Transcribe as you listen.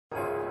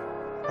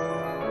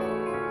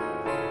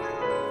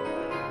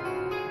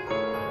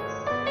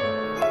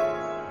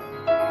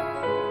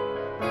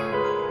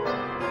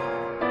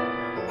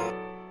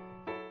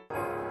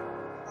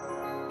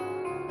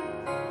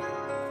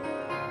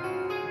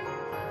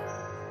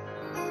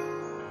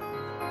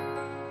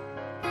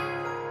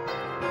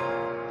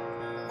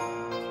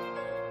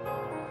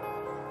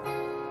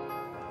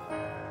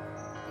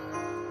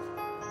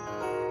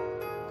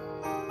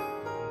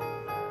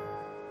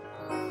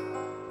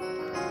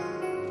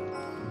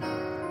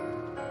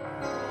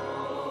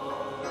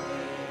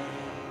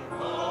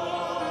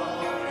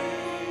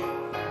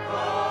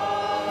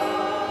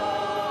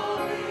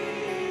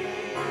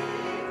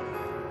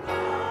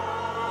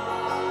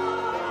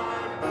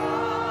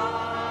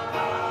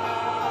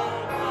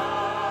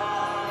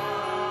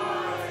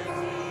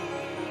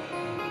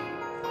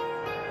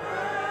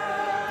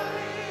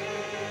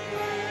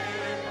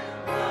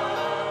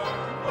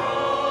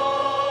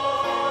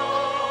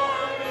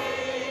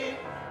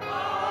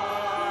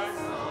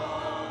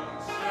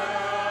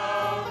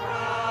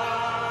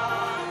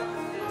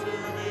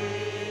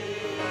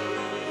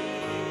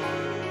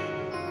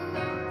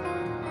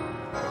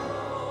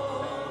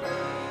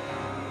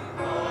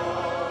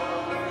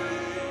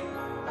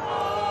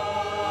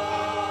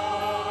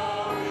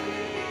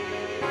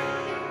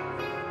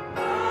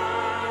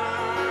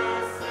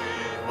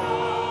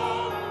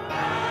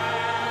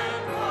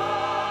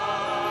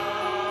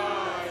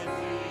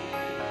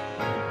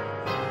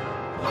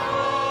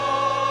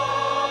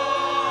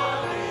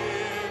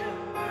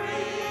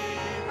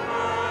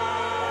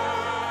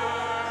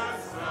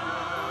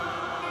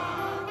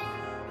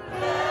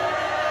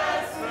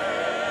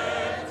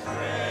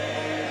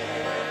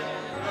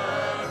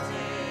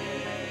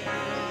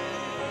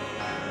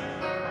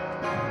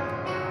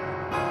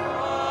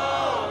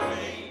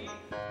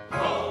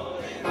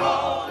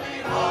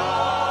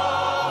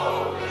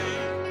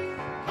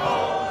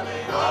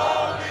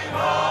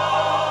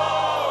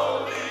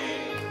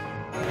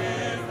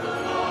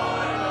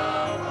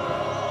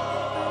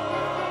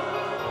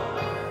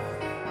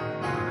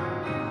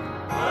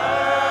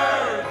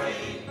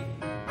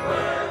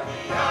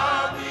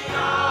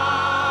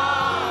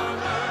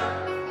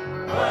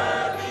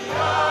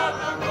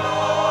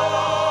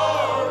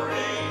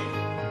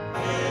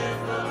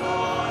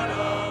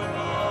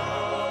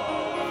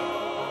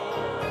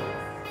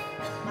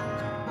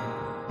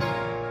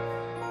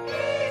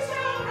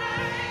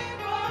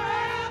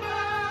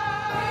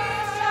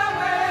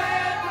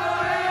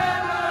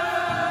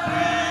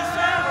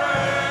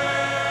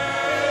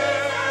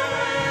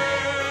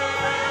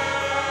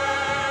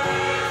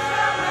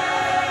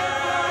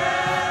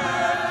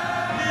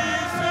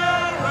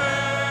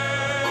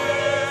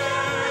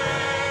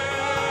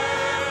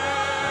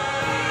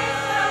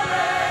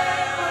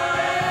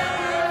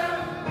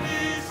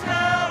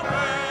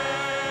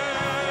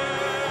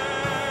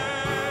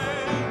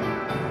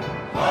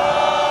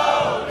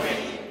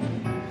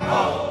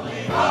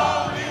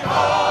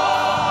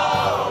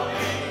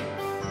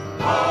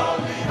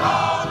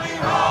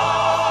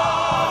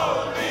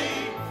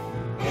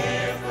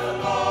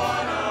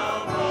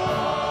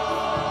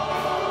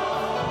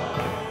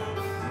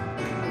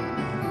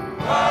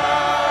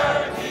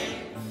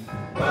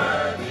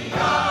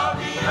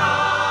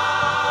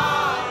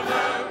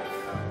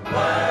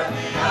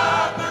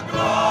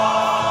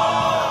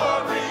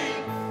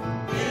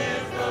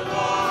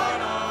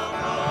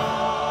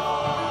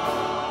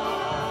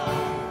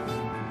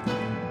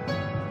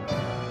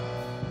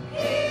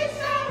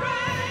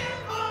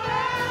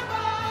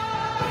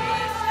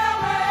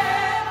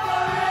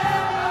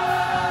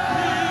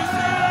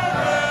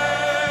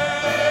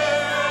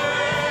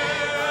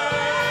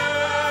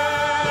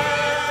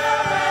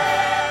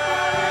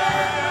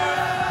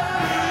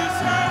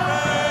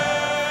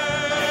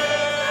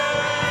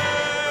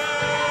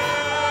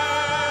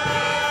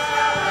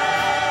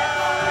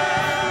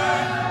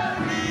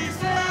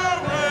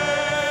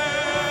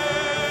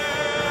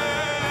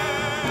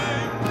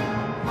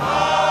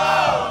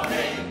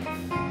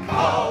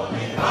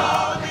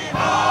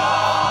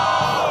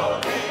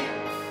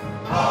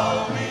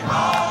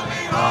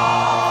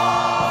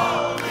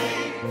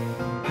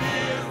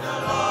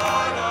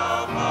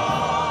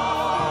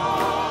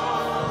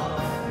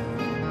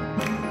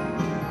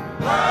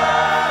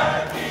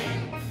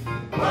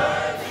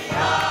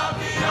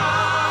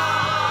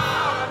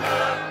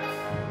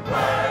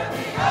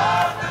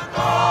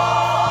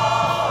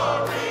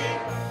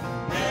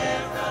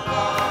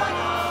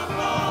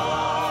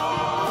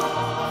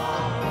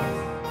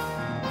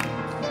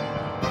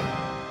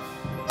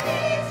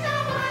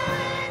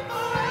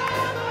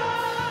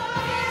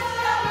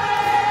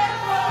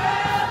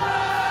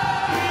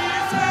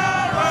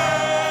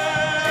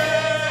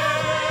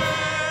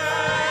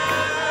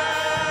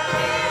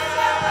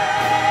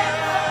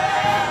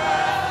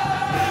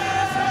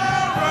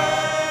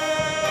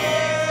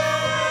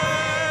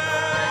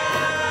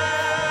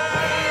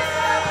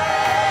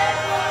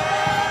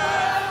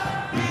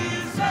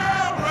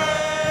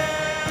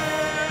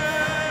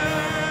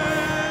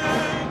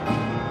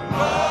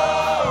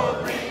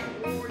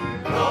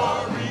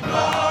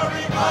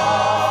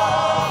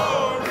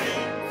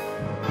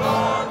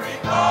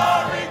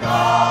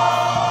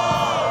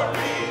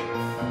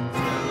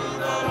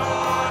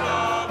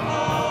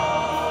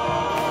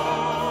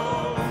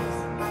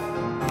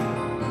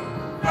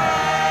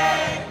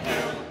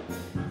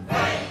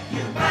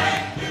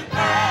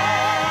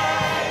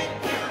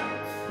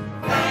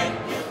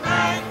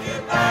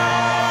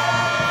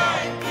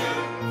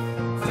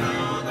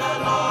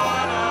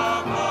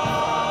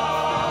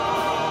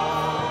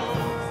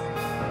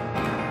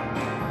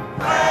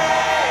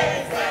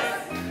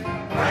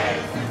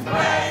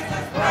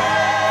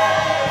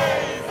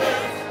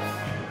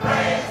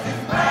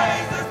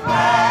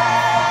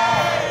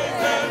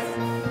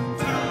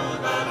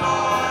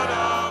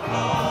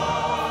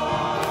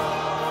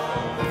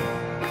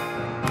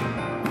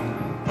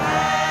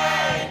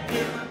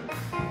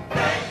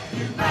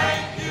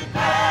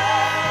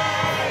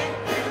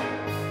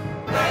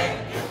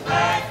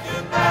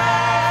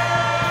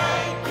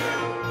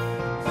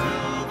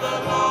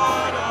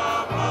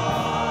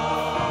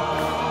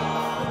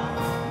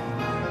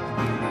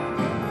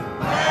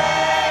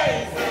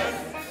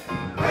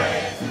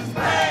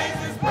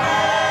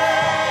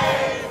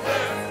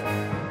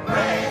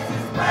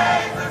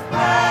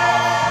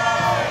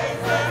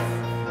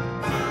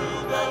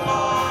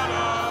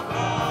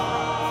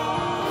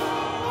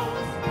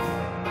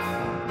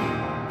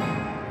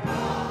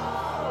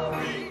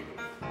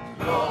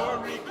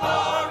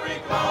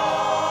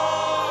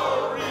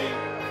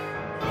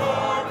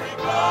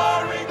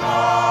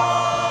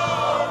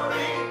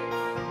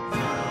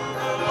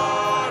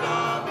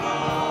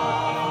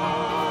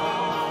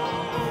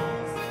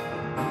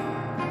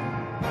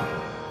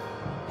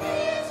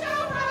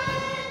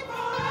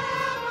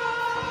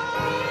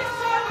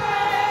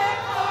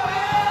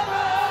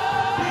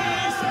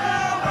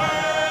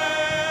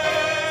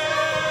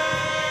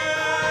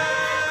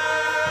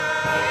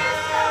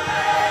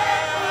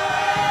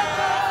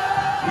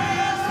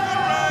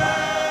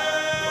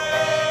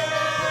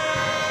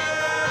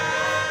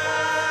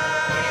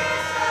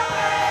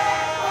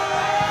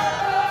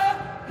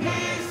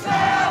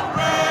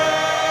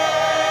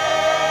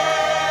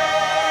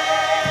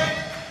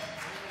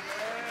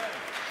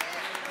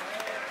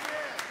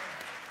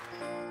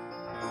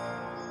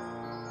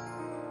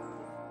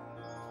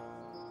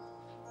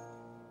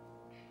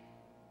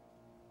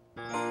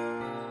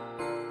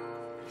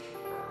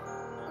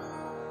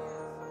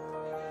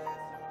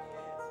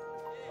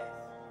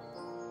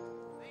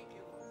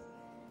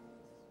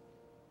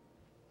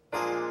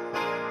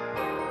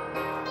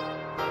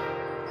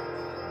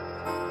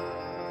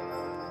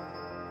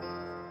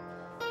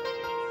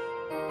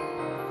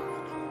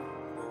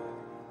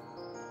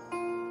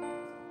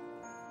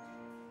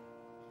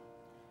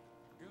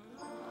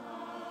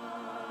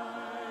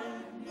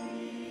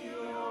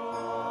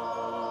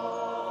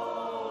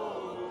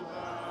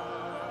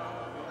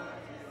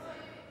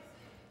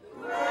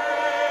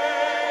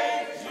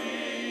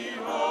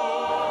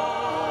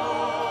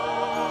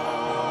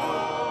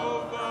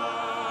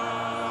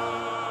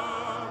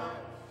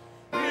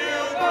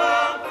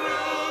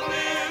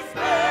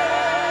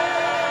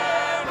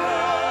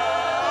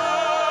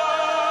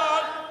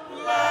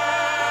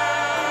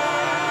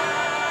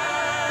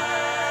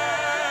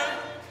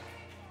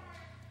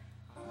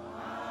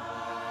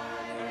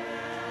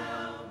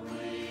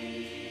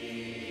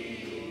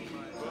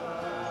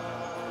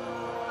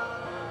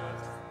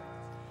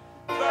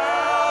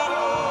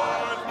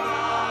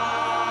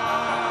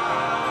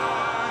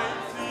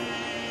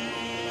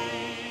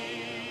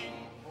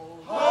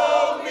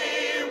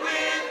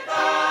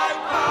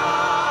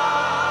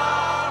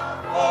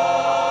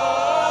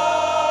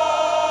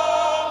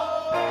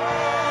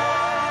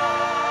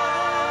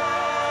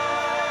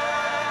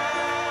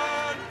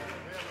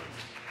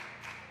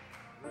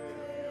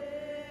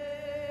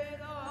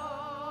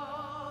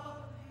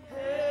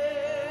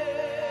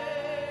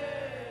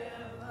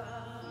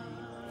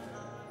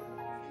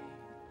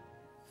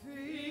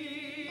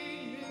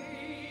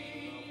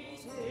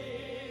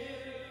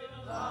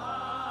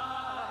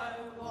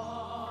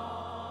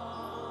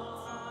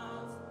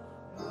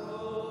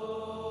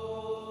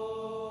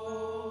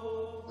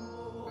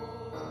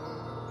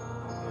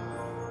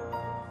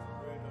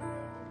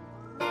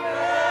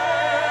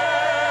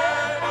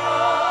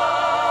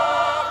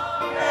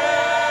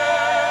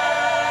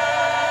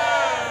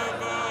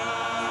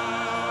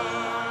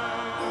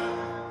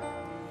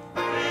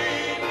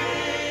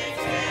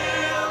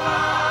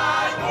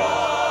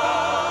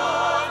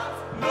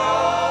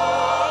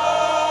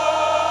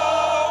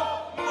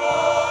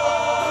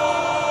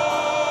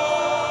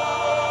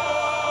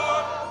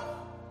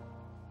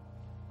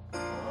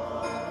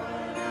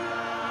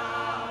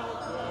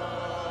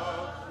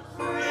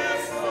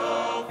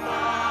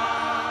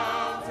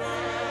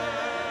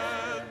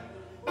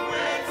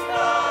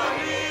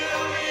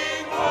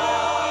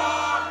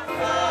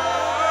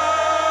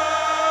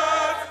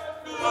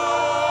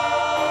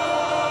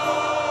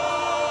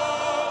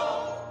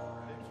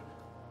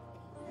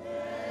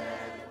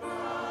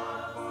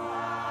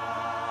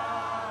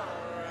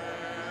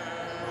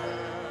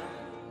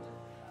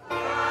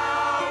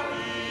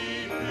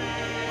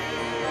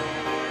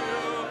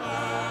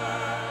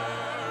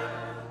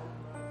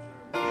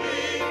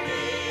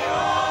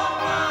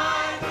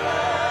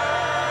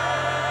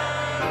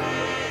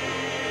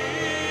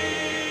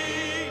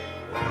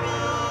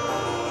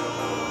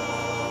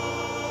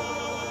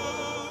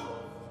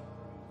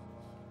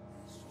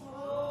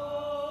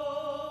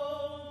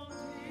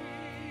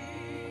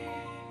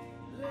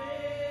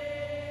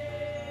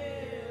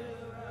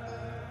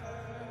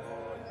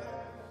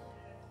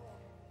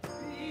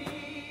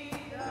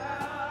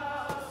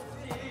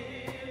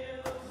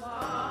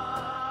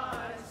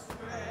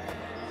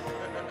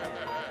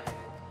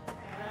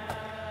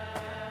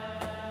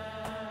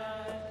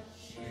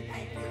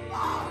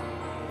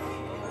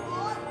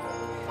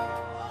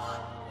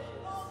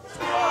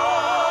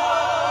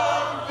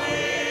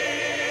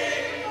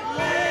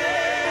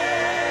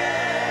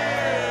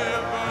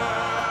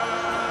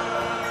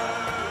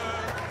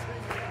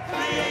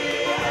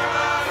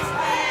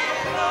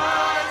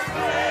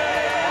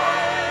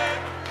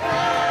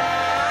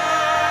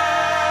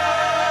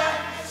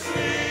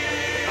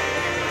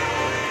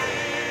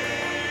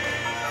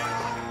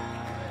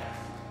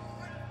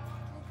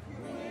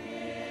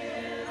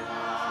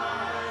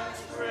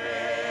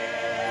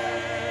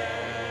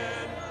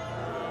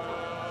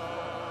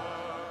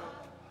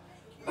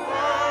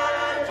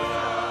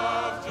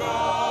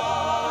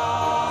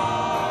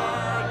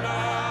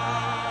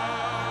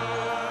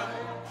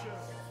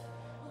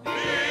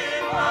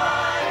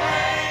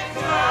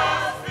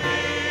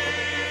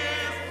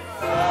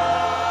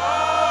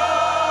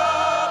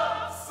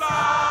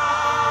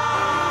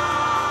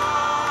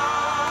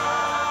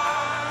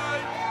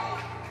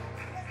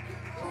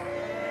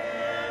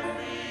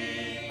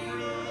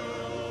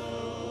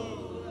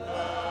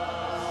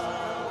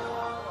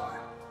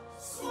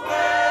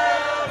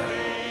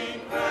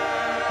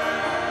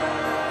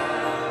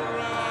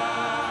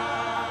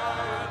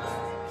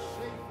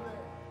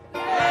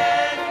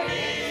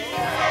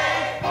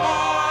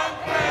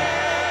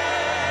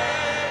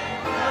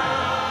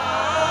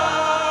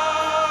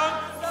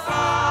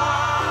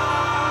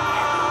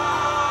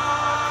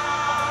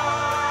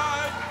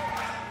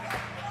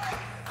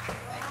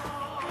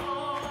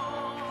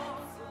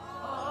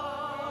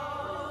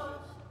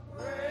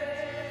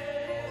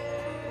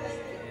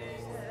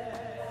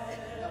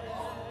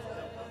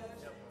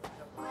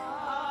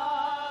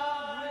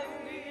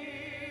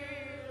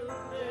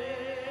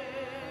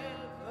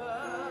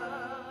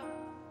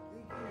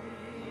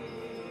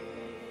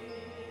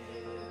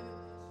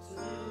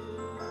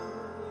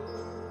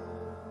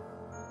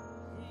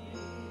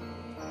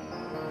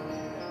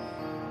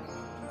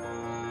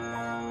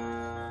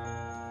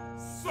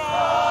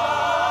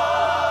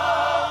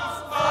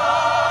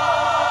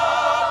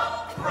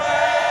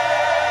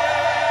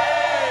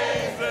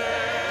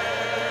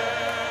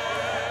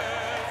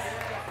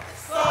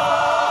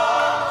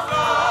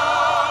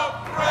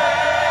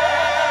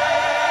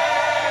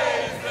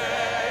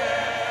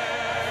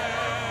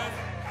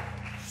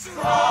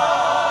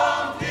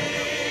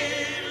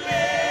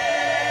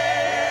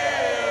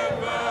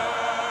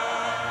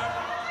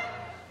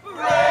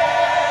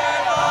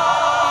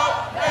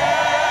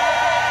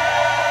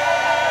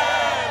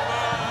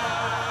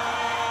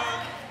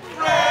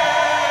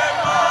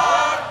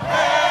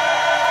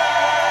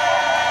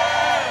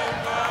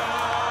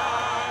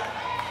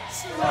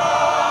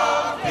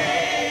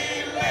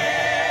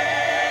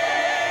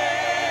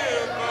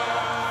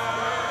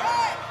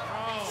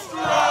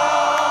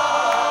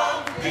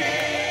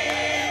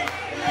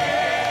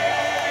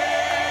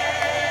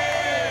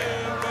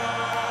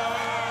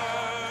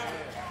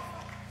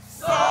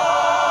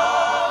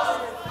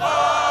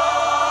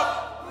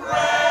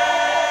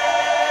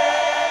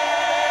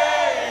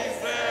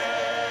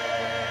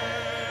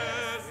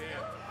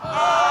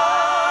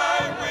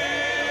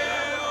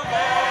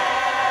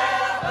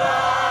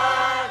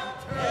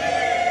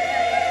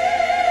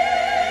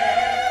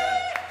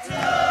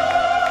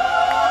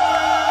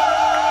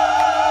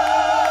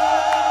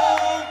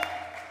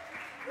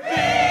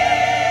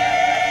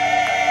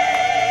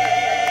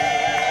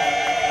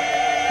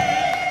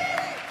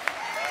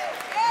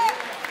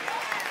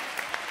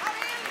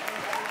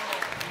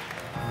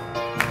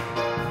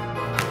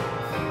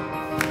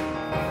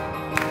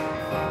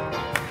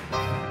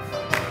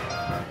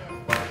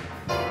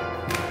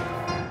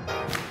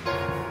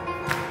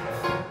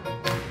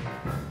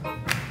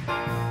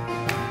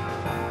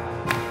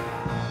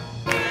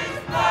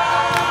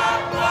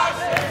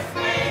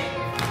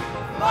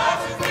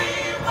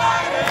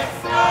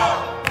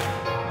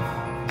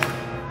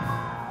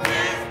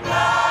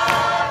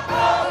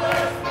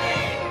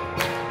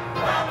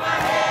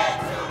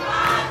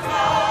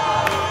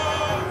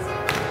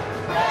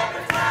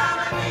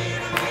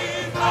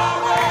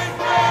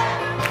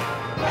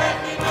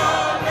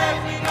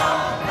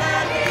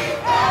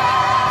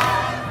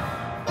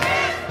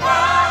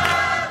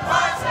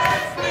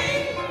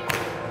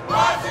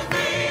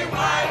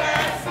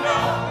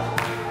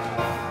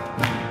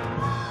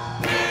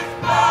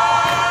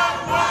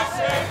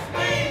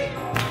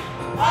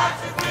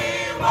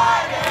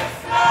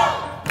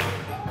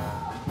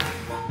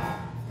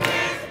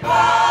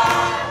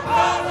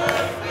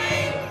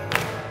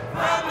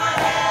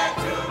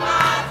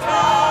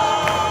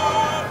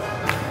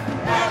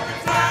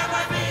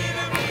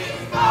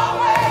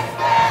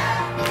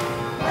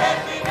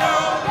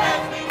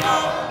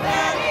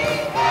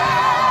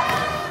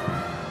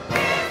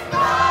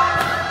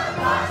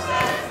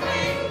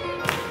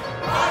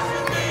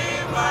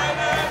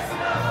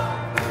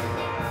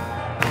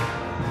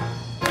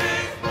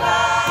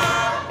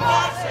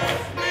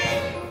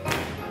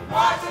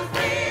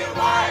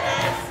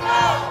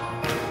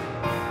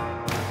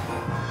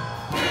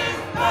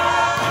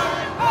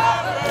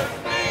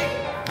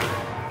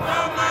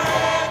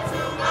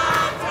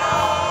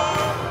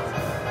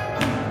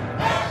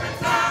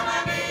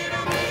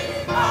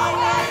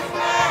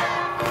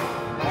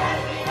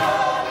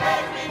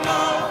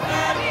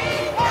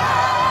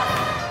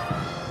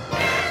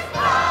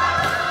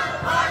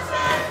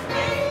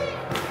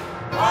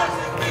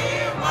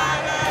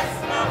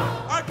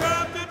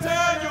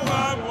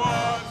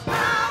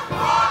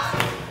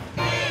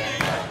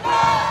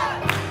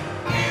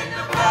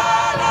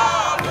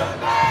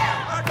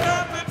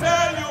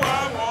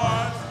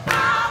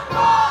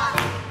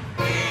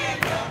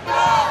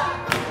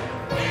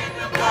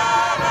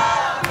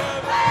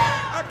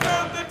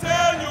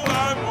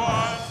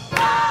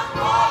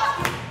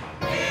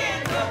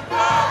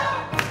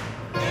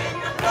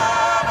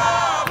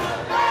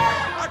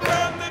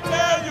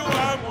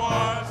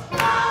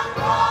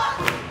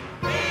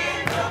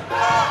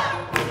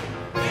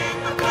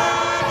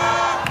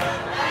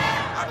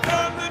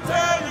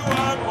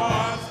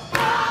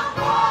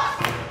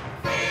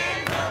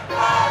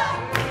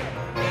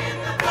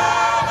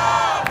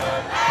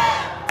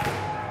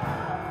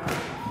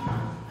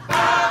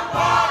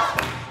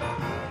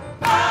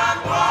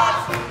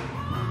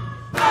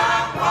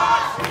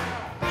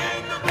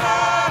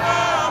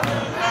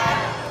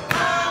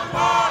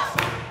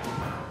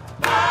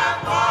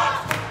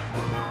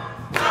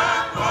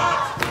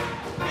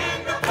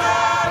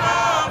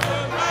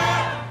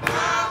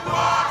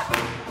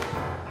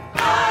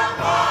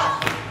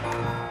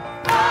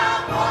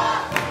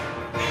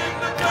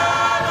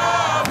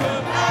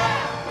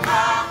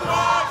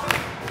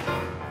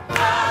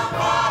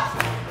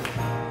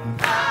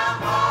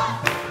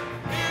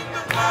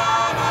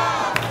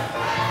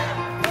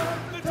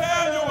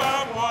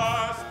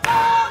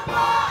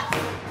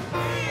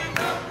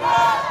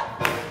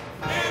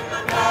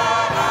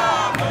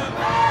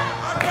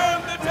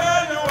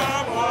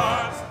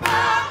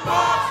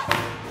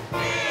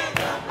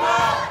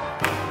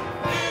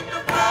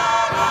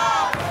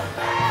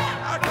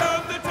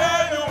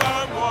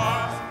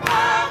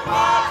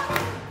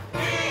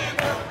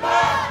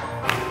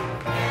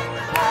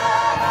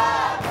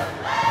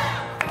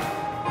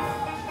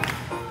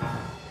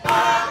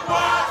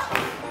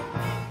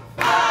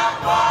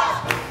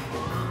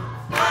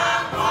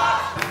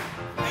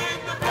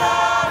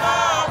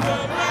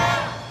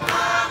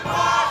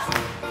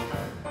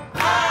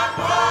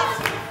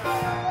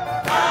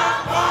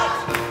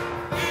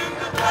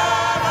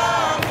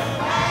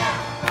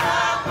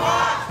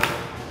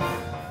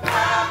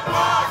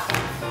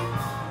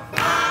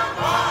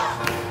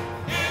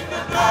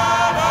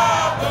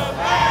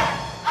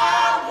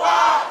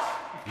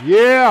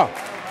Yeah.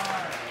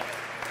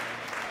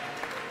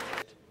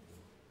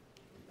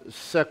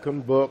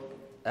 Second book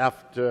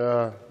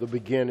after the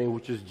beginning,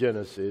 which is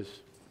Genesis,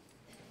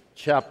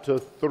 chapter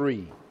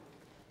 3.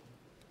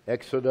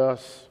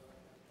 Exodus,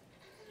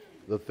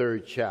 the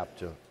third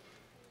chapter.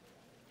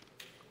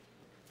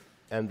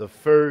 And the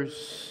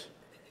first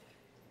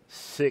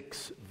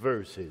 6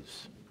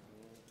 verses.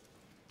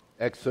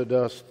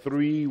 Exodus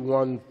 3,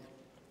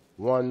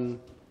 1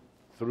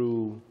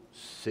 through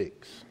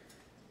 6.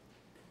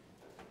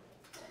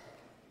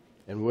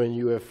 And when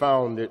you have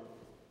found it,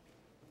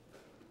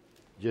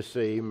 Just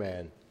say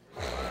amen.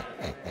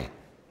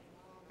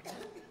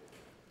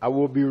 I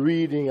will be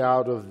reading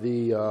out of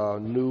the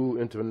New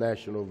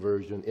International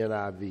Version,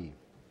 NIV.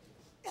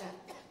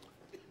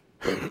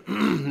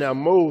 Now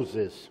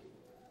Moses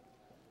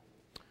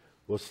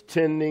was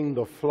tending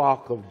the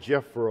flock of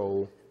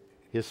Jethro,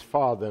 his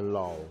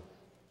father-in-law,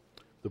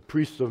 the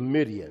priest of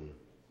Midian,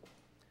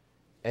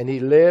 and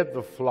he led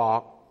the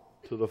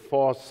flock to the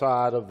far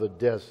side of the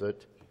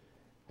desert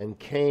and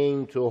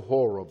came to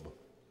Horeb,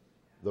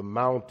 the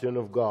mountain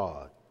of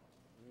God.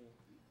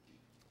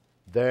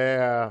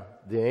 There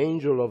the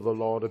angel of the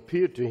Lord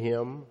appeared to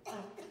him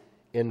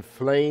in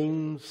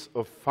flames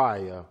of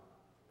fire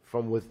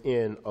from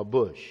within a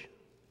bush.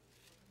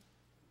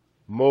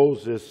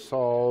 Moses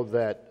saw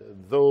that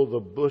though the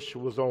bush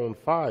was on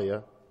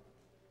fire,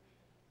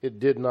 it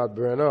did not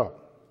burn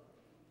up.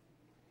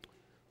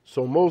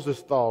 So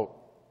Moses thought,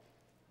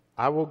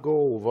 I will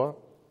go over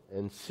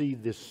and see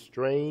this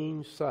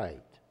strange sight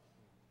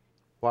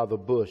while the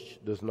bush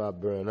does not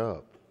burn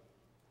up.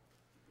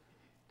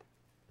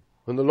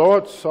 When the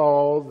Lord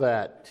saw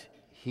that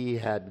he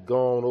had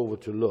gone over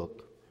to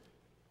look,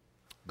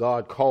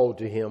 God called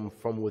to him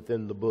from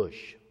within the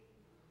bush,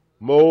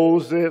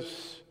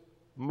 Moses,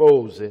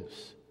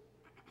 Moses.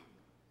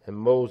 And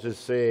Moses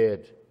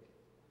said,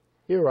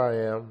 Here I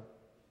am.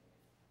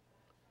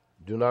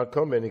 Do not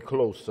come any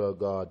closer,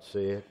 God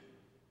said.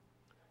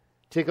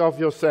 Take off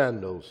your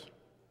sandals,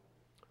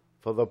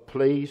 for the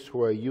place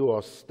where you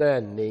are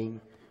standing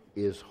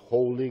is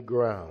holy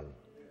ground.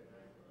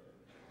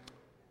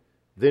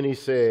 Then he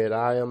said,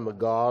 I am the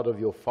God of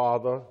your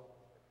father,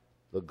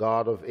 the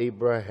God of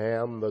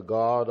Abraham, the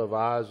God of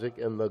Isaac,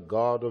 and the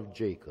God of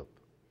Jacob.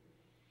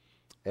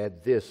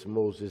 At this,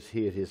 Moses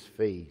hid his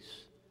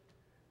face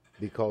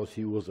because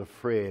he was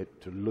afraid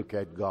to look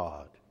at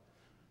God.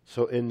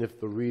 So endeth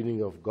the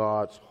reading of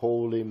God's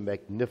holy,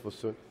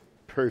 magnificent,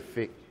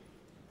 perfect,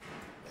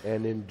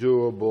 and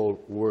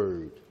endurable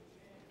word.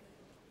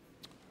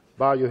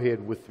 Bow your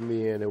head with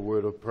me in a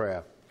word of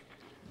prayer.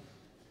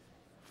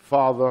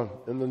 Father,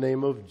 in the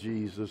name of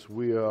Jesus,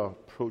 we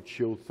approach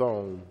your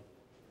throne,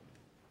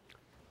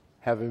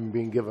 having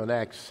been given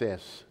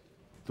access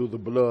through the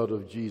blood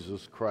of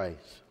Jesus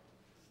Christ.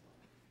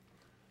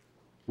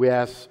 We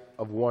ask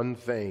of one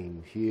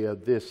thing here,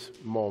 this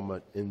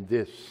moment, in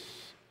this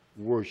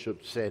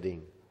worship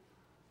setting.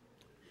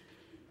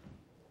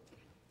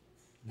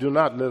 Do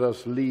not let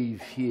us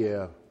leave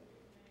here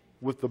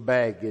with the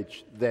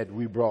baggage that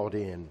we brought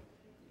in.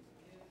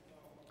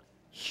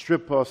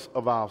 Strip us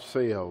of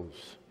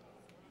ourselves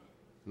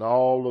and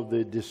all of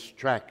the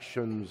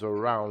distractions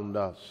around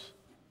us,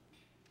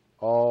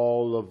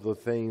 all of the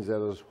things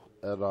that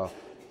are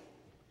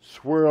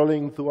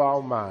swirling through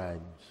our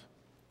minds.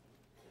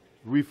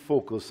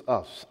 Refocus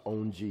us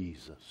on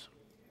Jesus.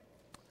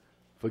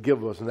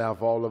 Forgive us now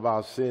for all of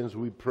our sins.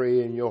 We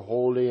pray in your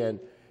holy and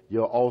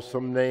your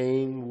awesome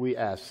name we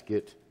ask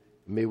it.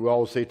 May we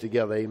all say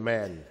together,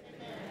 amen.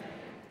 Amen.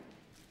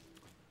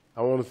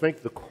 I want to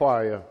thank the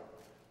choir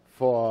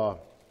for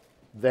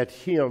that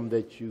hymn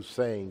that you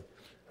sang,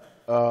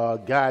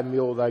 Guide Me,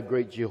 O Thy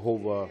Great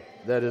Jehovah.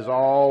 That has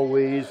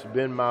always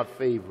been my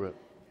favorite.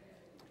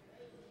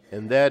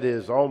 And that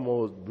is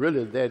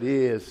that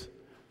is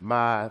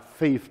my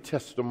faith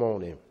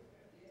testimony.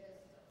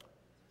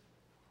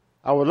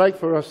 I would like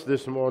for us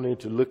this morning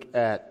to look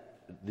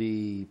at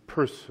the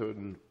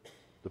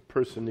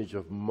personage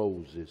of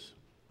Moses.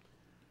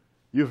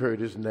 You've heard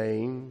his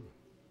name.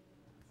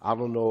 I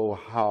don't know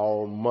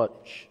how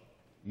much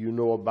you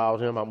know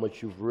about him, how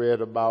much you've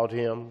read about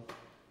him.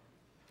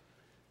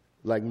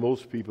 Like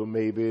most people,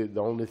 maybe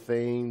the only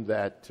thing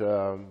that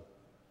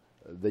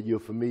you're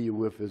familiar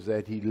with is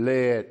that he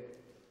led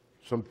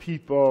some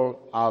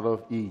people out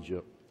of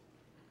Egypt.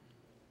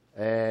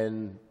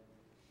 And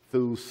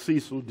through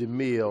Cecil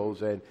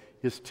DeMille's and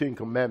his 10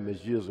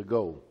 Commandments years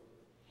ago,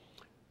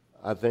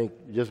 I think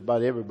just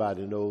about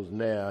everybody knows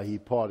now he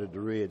parted the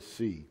Red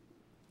Sea.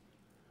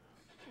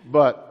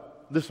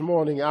 But this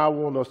morning I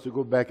want us to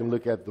go back and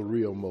look at the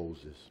real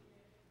Moses,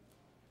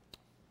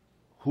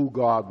 who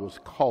God was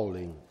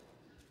calling.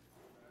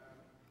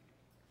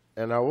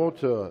 And I want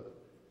to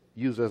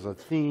use as a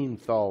theme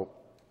thought,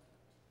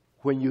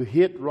 when you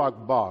hit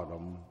rock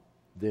bottom,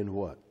 then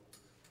what?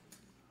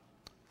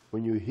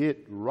 When you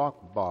hit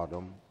rock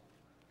bottom,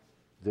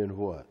 then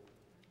what?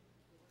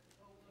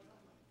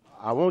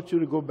 I want you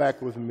to go back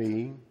with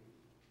me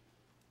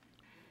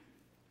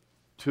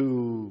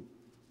to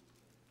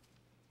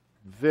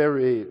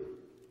very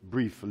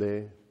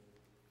briefly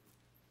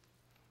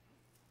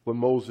when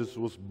Moses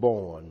was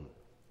born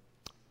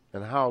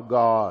and how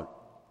God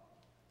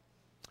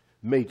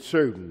made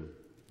certain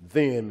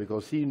then,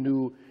 because he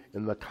knew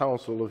in the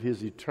counsel of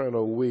his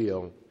eternal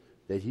will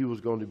that he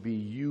was going to be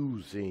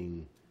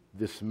using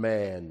this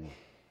man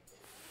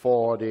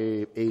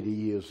 40, 80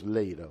 years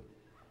later.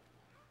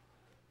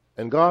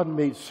 And God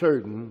made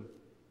certain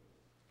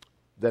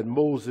that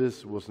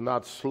Moses was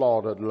not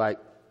slaughtered like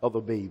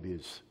other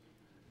babies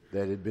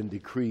that had been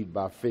decreed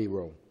by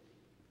Pharaoh,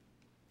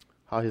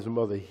 how his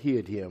mother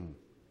hid him.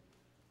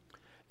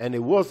 And it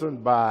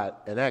wasn't by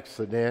an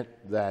accident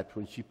that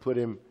when she put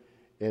him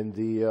in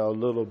the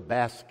little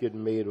basket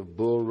made of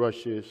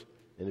bulrushes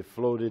and it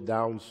floated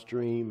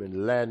downstream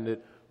and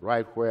landed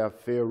right where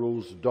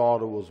Pharaoh's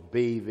daughter was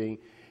bathing,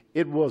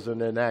 it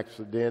wasn't an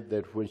accident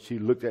that when she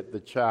looked at the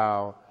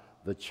child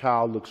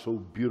looked so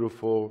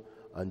beautiful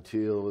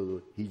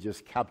until he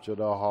just captured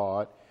her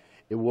heart.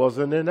 It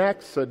wasn't an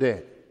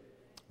accident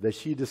that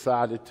she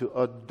decided to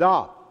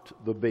adopt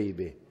the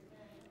baby,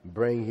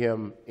 bring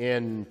him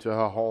into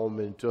her home,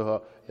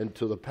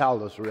 into the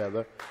palace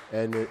rather,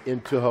 and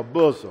into her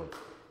bosom.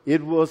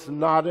 It was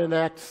not an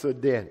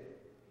accident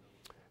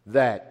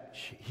that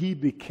he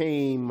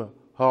became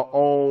her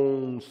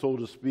own, so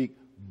to speak,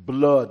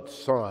 blood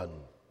son,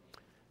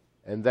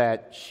 and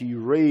that she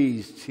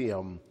raised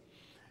him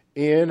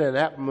in an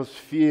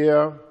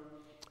atmosphere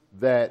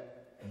that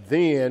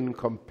then,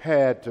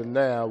 compared to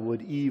now,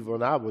 would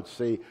even, I would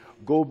say,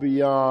 go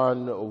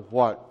beyond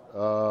what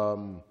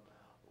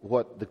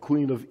the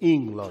Queen of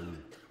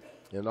England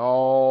and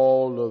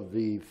all of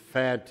the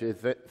fancy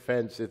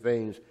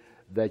things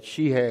that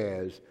she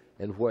has,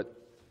 and what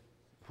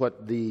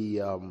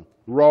the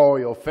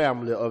royal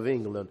family of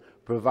England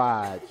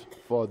provides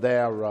for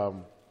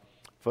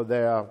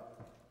their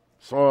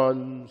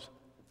sons,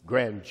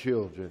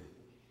 grandchildren.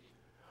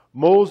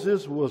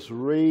 Moses was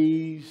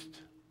raised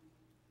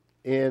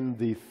in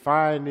the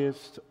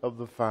finest of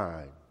the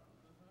fine.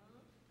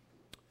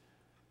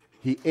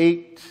 He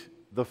ate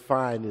the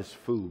finest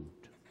food.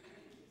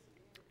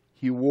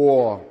 He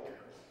wore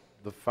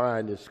the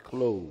finest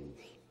clothes.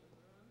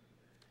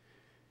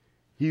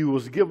 He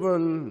was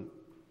given,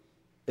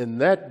 in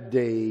that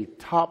day,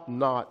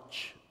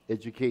 top-notch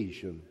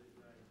education,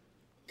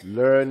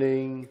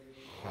 learning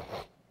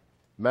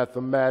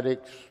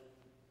mathematics,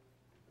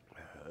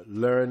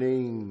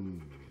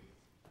 learning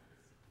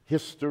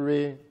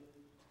history,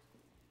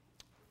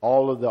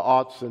 all of the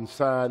arts and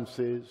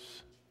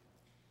sciences,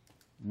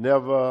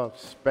 never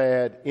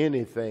spared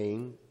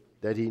anything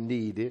that he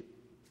needed.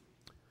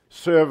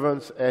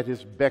 Servants at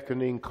his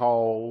beckoning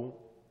call.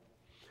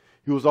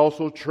 He was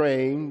also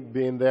trained,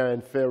 being there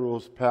in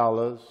Pharaoh's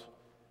palace.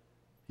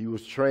 He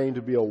was trained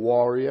to be a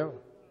warrior,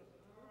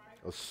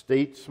 a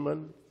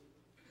statesman.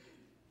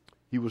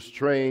 He was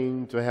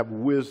trained to have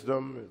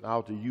wisdom and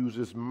how to use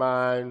his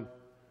mind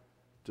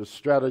to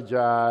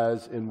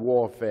strategize in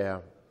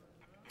warfare.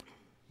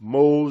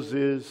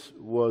 Moses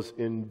was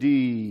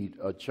indeed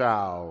a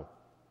child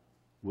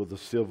with a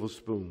silver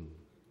spoon.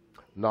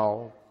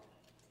 No,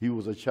 he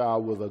was a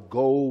child with a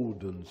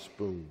golden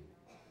spoon.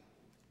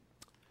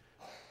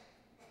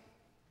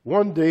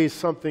 One day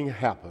something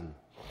happened,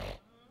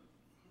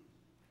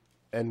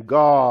 and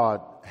God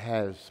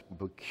has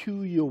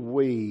peculiar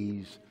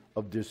ways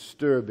of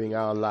disturbing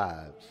our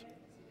lives.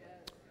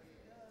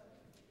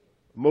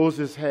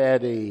 Moses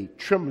had a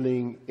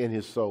trembling in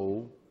his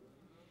soul,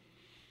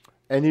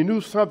 and he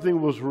knew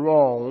something was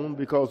wrong,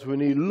 because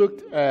when he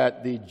looked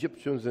at the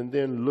Egyptians and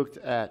then looked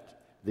at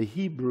the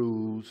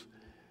Hebrews,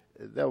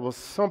 there was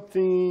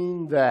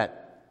something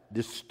that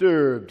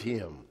disturbed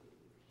him.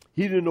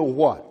 He didn't know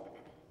what.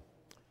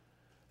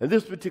 And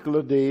this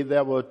particular day,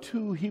 there were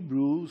two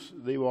Hebrews.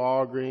 They were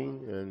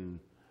arguing, and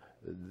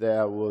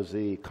there was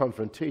a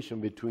confrontation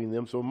between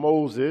them. So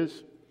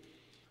Moses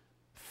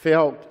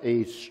felt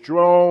a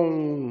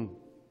strong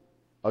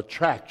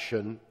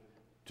attraction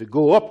to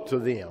go up to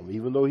them,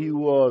 even though he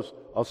was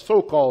a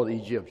so-called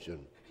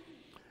Egyptian.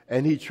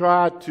 And he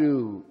tried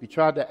to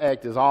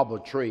act as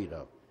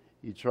arbitrator.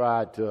 He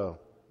tried to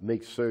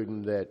make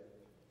certain that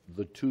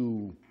the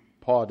two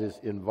parties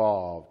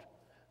involved,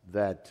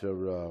 that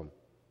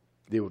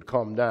they would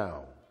come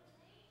down.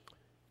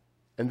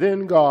 And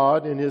then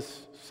God, in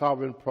his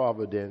sovereign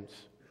providence,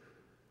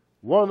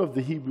 one of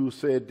the Hebrews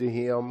said to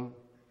him,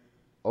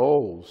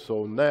 "Oh,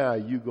 so now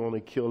you're going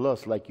to kill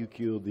us like you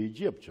killed the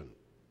Egyptian."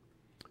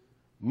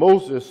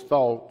 Moses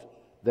thought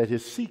that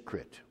his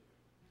secret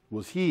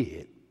was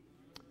hid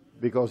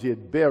because he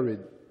had buried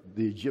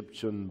the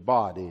Egyptian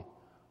body,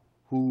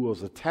 who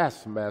was a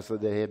taskmaster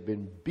that had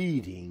been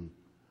beating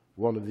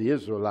one of the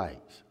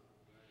Israelites.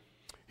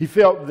 He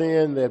felt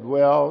then that,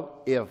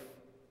 well, if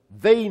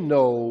they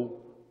know,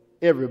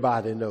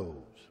 everybody knows.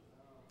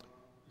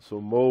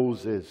 So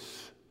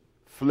Moses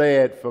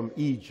fled from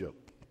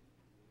Egypt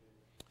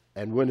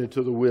and went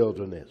into the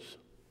wilderness.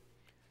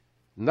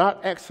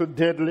 Not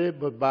accidentally,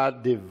 but by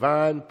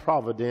divine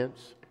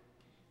providence.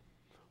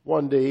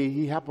 One day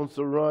he happens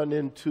to run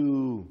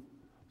into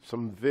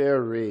some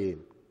very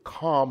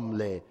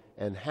comely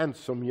and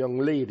handsome young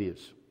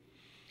ladies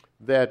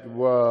that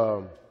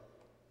were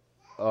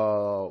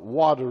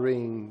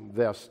watering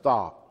their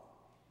stock.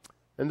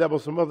 And there were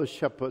some other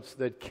shepherds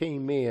that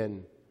came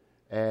in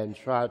and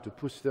tried to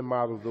push them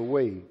out of the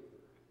way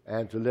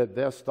and to let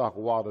their stock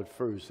watered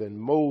first. And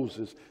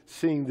Moses,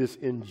 seeing this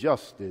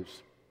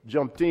injustice,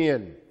 jumped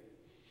in.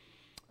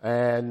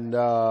 And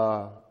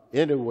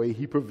anyway,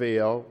 he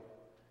prevailed,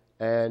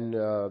 and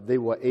they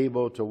were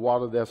able to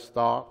water their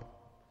stock.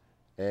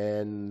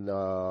 And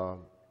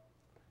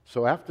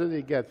so after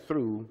they got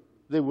through,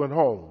 they went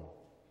home.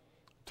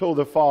 told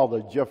the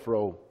father,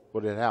 Jethro,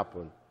 what had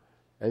happened.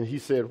 And he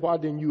said, why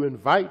didn't you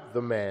invite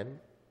the man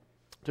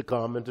to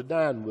come and to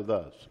dine with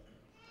us?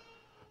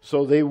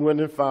 So they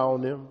went and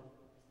found him,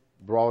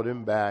 brought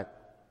him back.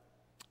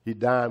 He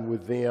dined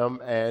with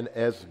them, and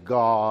as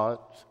God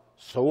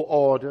so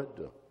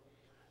ordered,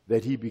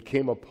 that he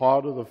became a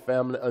part of the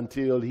family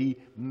until he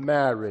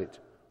married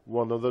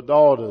one of the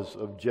daughters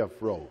of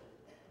Jethro.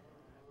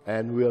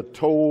 And we are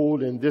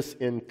told in this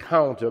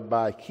encounter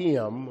by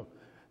him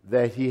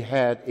that he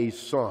had a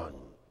son.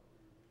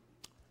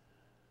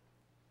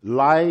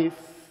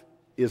 Life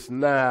is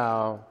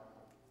now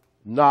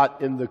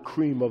not in the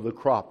cream of the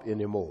crop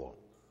anymore.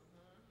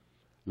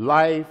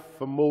 Life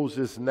for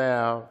Moses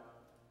now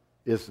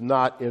is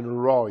not in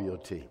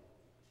royalty.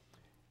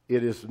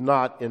 It is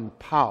not in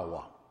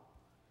power.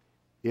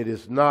 It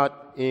is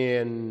not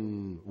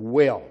in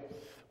wealth.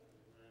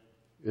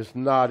 It's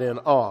not in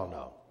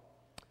honor.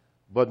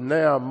 But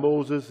now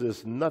Moses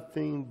is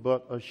nothing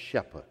but a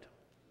shepherd.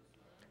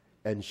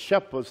 And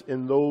shepherds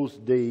in those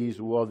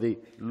days were the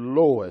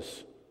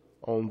lowest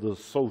on the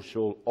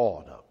social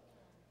order.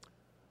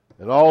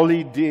 And all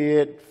he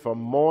did from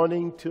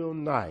morning till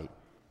night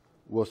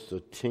was to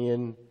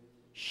tend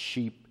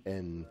sheep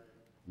and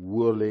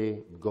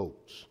woolly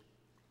goats.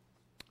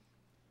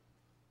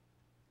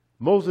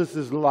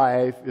 Moses'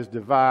 life is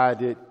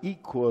divided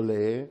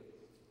equally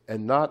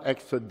and not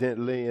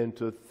accidentally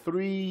into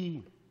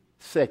 3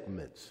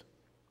 segments.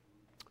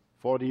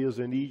 40 years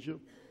in Egypt,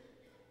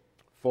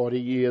 40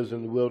 years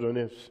in the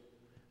wilderness,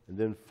 and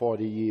then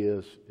 40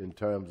 years in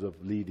terms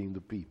of leading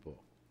the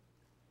people.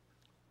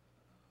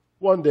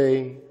 One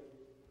day,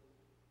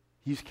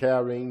 he's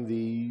carrying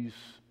these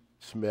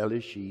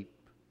smelly sheep,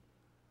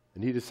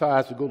 and he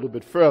decides to go a little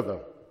bit further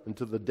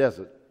into the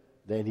desert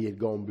than he had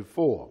gone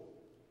before.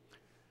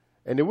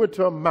 And they went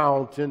to a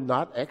mountain,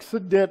 not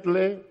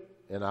accidentally,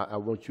 and I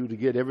want you to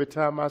get every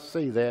time I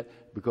say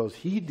that, because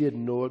he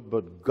didn't know it,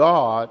 but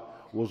God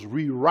was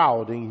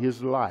rerouting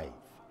his life.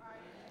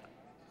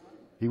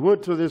 He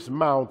went to this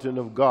mountain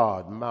of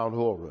God, Mount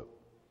Horeb.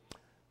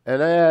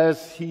 And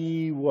as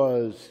he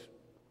was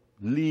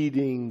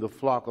leading the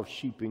flock of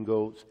sheep and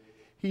goats,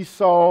 he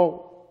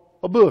saw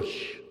a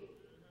bush.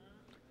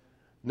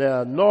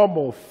 Now,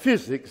 normal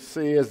physics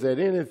says that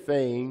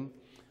anything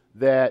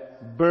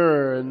that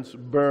burns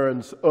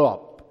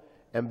up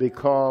and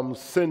becomes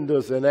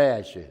cinders and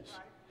ashes.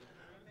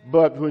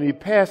 But when he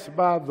passed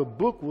by, the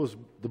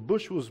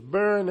bush was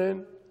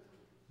burning,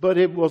 but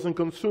it wasn't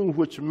consumed,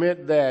 which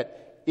meant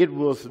that it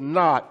was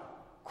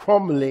not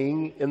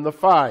crumbling in the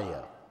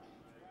fire.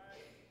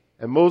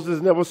 And Moses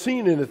never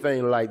seen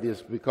anything like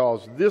this,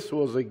 because this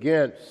was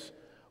against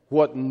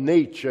what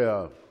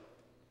nature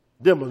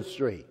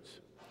demonstrates.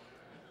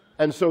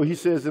 And so he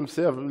says to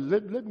himself,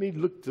 let me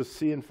look to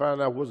see and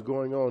find out what's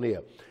going on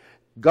here.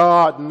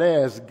 God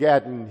now has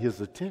gotten his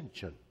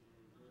attention.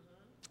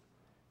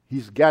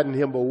 He's gotten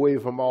him away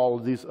from all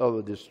of these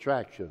other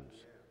distractions.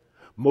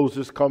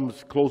 Moses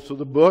comes close to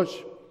the bush,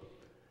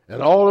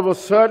 and all of a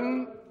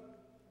sudden,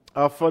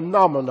 a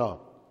phenomena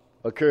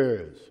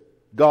occurs.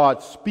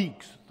 God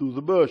speaks through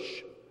the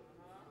bush,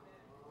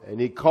 and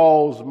he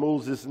calls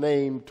Moses'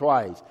 name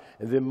twice.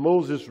 And then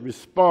Moses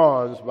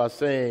responds by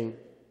saying,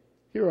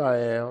 "Here I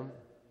am."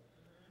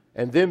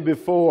 And then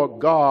before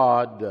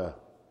God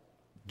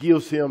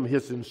gives him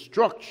his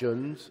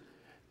instructions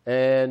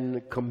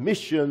and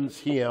commissions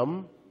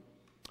him,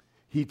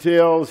 he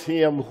tells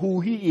him who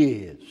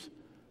he is.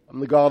 I'm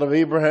the God of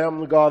Abraham,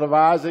 the God of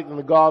Isaac, and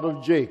the God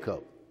of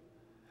Jacob.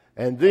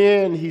 And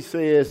then he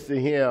says to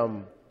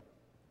him,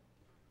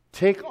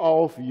 take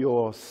off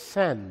your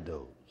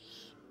sandals.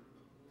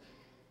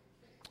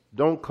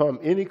 Don't come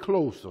any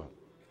closer,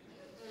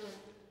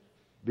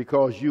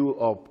 because you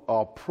are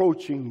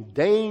approaching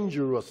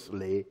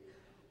dangerously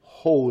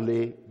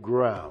holy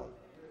ground.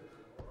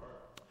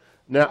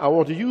 Now, I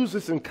want to use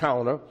this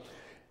encounter,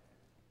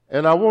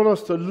 and I want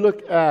us to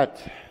look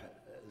at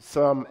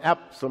some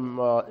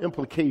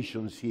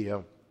implications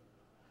here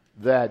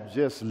that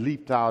just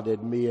leaped out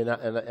at me, and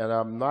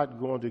I'm not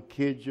going to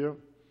kid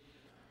you.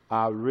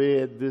 I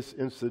read this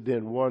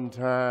incident one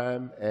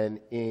time, and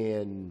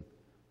in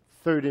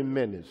 30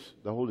 minutes,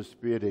 the Holy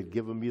Spirit had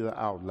given me the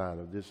outline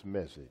of this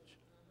message.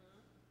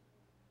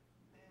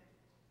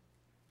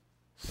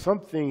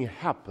 Something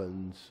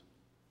happens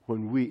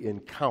when we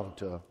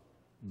encounter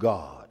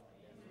God.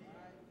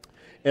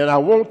 And I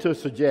want to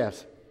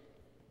suggest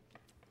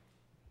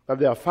that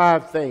there are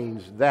 5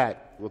 things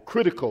that were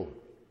critical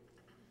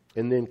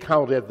in the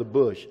encounter at the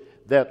bush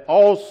that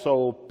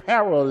also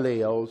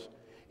parallels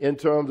in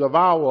terms of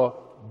our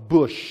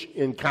bush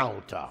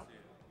encounter.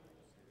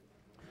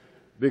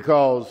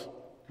 Because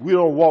we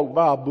don't walk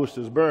by a bush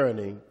that's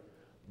burning,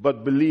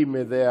 but believe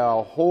me, there are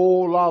a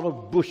whole lot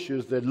of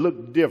bushes that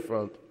look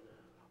different,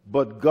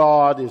 but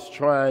God is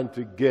trying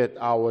to get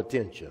our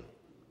attention.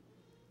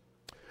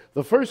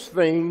 The first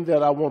thing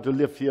that I want to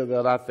lift here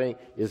that I think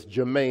is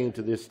germane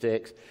to this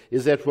text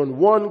is that when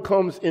one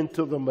comes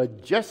into the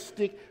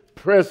majestic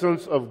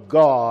presence of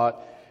God,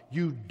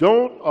 you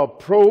don't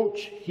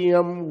approach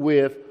him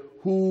with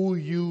who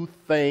you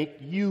think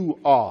you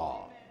are.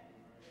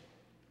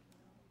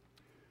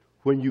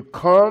 When you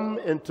come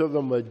into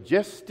the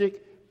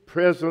majestic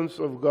presence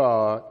of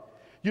God,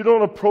 you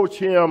don't approach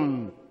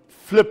him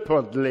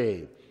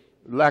flippantly,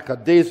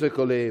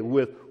 lackadaisically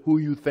with who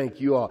you think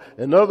you are.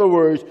 In other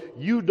words,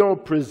 you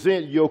don't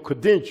present your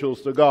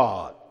credentials to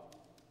God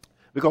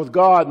because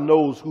God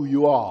knows who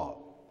you are.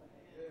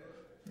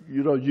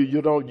 You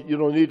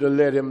don't need to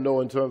let him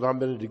know in terms of how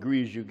many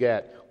degrees you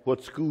got,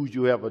 what schools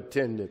you have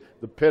attended,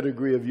 the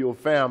pedigree of your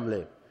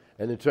family,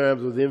 and in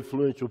terms of the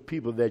influential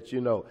people that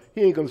you know.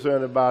 He ain't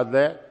concerned about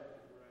that.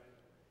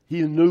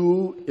 He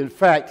knew, in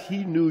fact,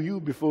 he knew you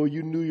before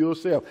you knew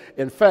yourself.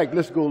 In fact,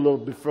 let's go a little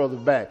bit further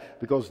back,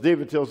 because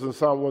David tells us in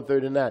Psalm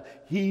 139,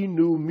 he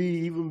knew me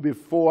even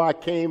before I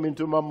came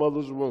into my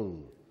mother's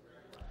womb.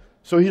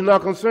 So he's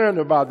not concerned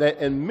about that.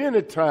 And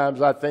many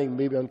times, I think,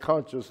 maybe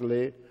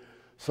unconsciously,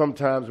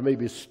 sometimes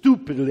maybe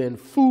stupidly and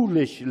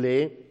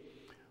foolishly,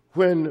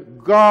 when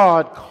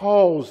God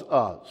calls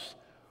us,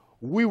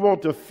 we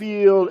want to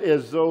feel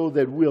as though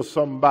that we're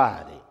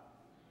somebody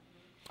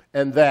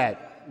and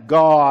that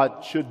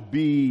God should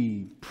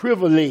be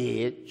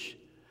privileged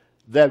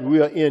that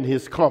we are in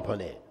his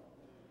company.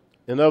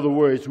 In other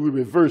words, we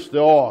reverse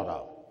the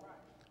order.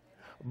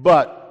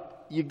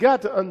 But you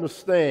got to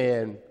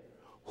understand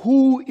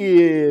who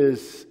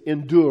is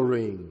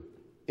enduring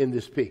in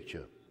this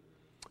picture.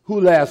 Who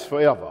lasts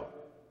forever?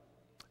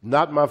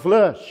 Not my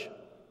flesh.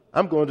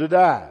 I'm going to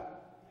die.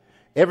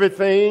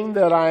 Everything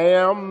that I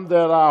am,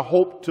 that I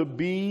hope to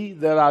be,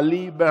 that I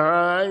leave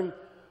behind,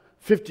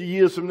 50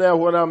 years from now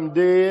when I'm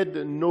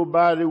dead,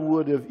 nobody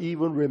would have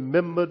even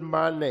remembered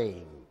my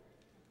name.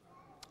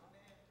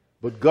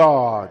 But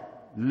God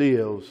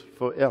lives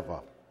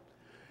forever.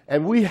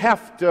 And we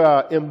have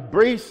to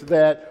embrace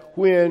that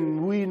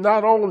when we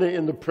not only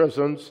in the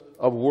presence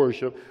of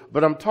worship,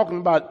 but I'm talking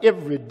about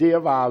every day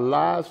of our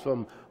lives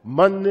from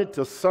Monday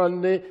to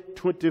Sunday,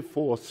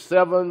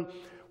 24/7,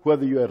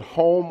 whether you're at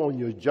home, on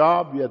your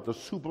job, you're at the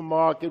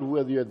supermarket,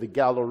 whether you're at the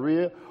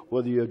Galleria,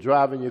 whether you're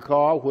driving your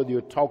car, whether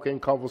you're talking,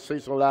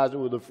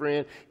 conversationalizing with a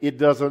friend, it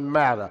doesn't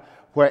matter.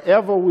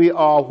 Wherever we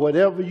are,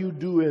 whatever you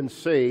do and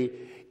say,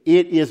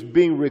 it is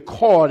being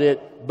recorded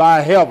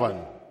by heaven.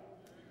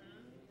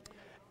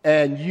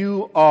 And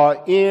you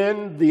are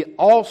in the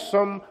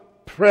awesome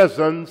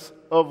presence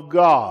of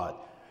God.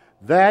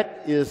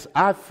 That is,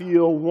 I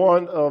feel,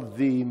 one of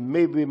the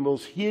maybe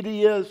most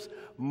hideous,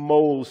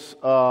 most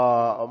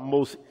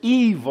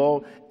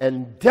evil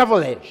and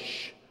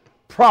devilish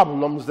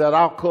problems that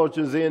our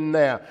culture is in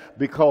now,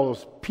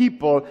 because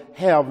people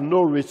have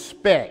no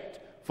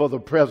respect for the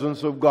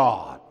presence of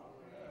God.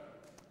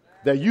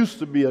 There used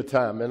to be a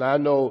time, and I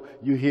know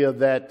you hear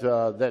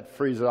that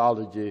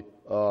phraseology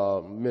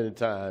many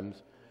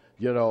times,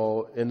 you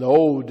know, in the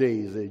old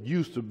days, it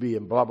used to be,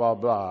 and blah, blah,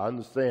 blah. I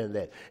understand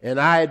that. And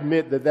I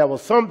admit that there were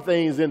some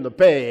things in the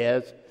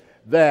past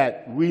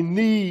that we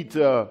need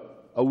to,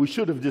 or we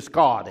should have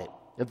discarded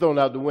and thrown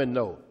out the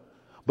window.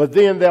 But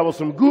then there were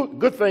some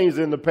good things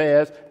in the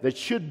past that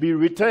should be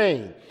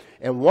retained.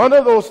 And one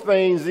of those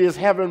things is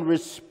having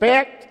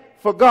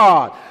respect for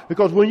God.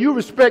 Because when you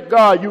respect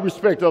God, you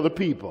respect other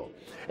people.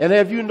 And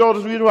have you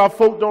noticed the reason why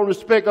folk don't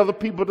respect other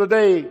people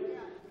today?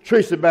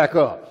 Trace it back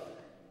up.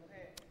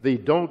 They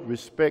don't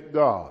respect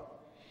God.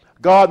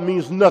 God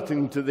means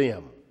nothing to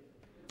them.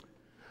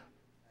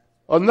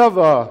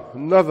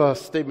 Another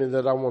statement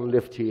that I want to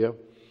lift here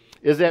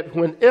is that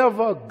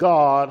whenever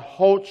God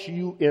halts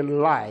you in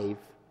life,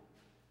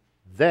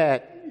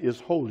 that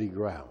is holy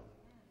ground.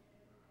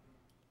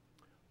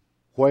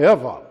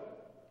 Wherever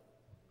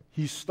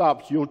he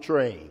stops your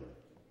train,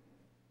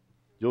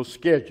 your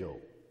schedule,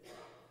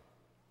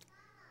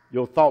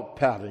 your thought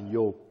pattern,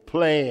 your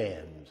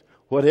plans,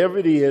 whatever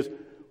it is,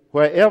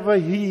 wherever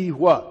he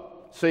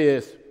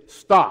says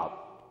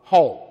stop,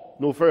 halt,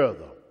 no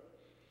further.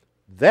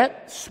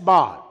 That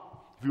spot,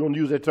 if you want to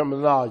use that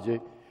terminology,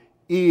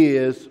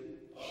 is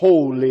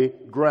holy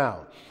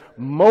ground.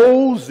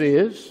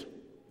 Moses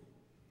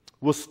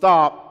was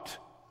stopped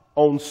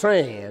on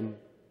sand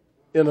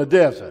in a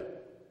desert.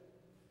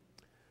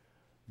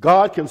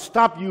 God can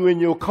stop you in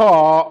your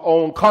car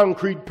on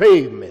concrete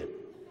pavement.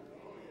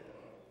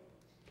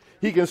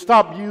 He can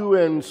stop you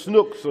in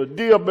Snooks or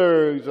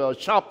Deerbergs or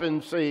Shop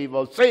and Save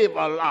or Save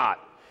a Lot.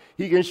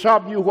 He can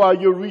stop you while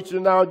you're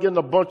reaching out getting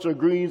a bunch of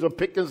greens or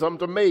picking some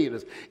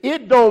tomatoes.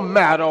 It don't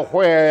matter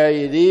where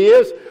it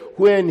is.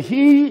 When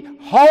he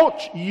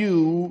halts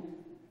you,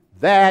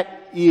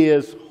 that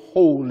is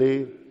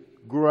holy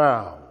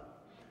ground.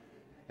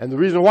 And the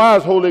reason why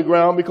it's holy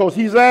ground, because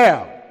he's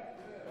there.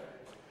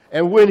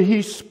 And when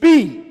he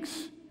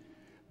speaks,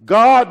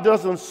 God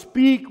doesn't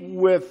speak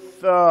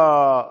with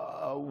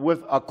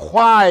a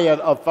quiet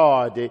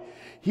authority.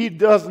 He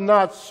does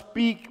not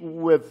speak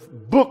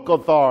with book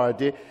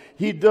authority.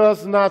 He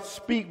does not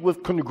speak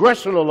with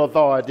congressional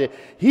authority.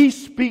 He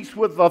speaks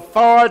with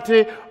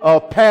authority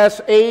of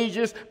past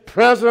ages,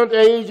 present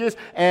ages,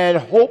 and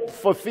hope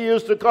for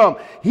fears to come.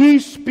 He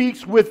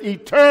speaks with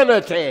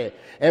eternity.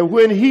 And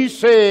when he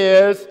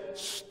says,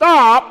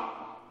 stop,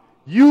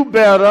 you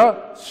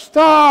better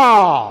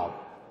stop.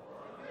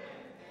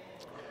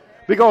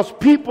 Because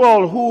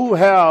people who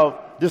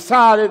have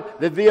decided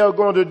that they are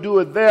going to do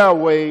it their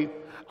way,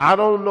 I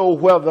don't know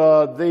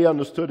whether they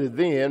understood it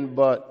then,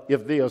 but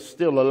if they are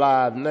still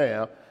alive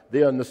now,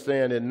 they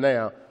understand it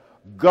now.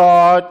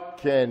 God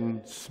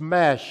can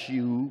smash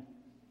you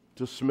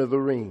to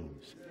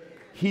smithereens.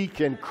 He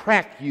can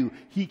crack you.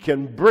 He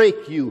can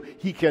break you.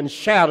 He can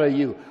shatter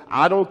you.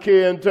 I don't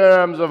care in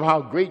terms of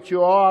how great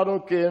you are. I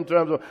don't care in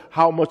terms of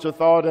how much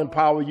authority and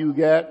power you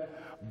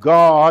get.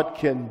 God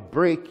can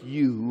break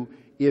you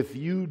if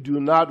you do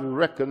not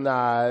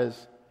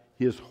recognize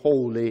his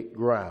holy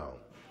ground.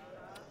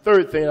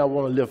 Third thing I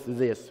want to lift to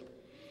this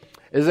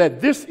is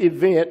that this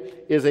event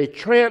is a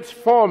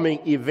transforming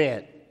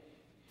event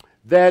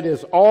that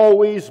is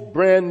always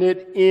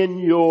branded in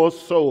your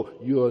soul.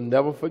 You'll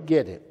never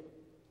forget it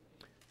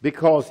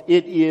because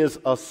it is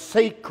a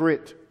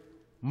sacred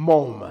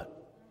moment.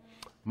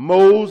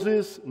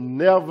 Moses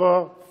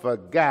never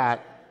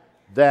forgot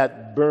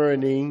that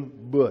burning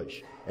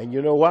bush. And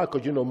you know why?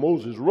 Because you know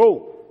Moses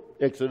wrote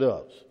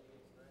Exodus.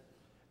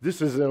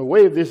 This is, in a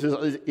way, this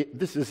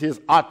is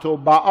his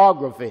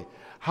autobiography.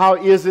 How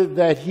is it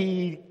that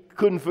he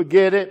couldn't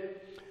forget it?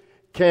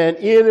 Can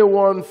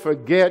anyone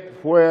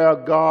forget where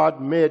God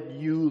met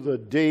you the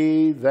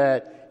day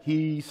that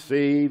he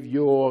saved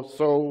your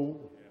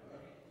soul?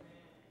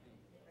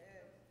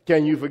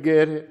 Can you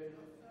forget it?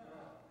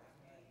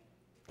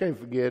 Can't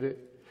forget it.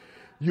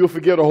 You'll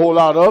forget a whole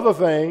lot of other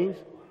things.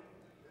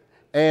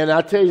 And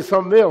I'll tell you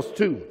something else,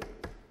 too.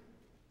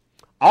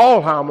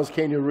 Alzheimer's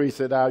can't erase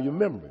it out of your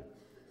memory.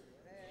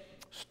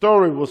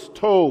 Story was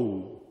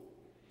told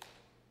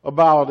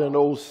about an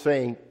old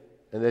saint,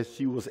 and as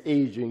she was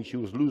aging, she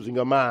was losing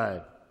her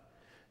mind.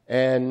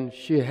 And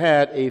she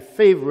had a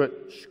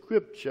favorite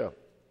scripture.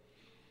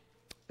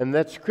 And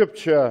that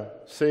scripture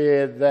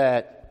said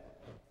that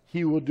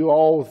he will do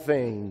all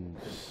things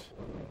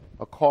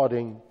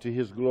according to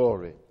his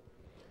glory.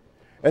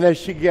 And as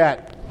she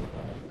got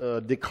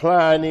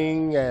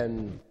declining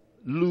and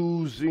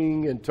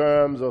losing in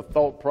terms of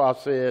thought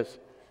process,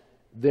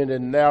 then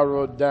it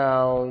narrowed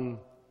down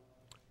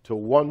to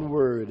one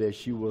word as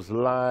she was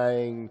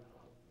lying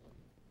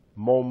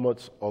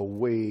moments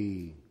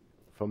away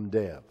from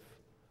death.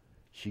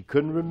 She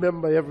couldn't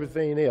remember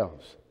everything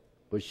else,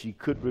 but she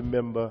could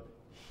remember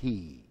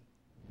he.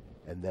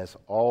 And that's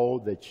all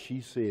that she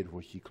said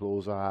when she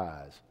closed her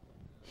eyes.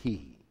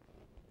 He.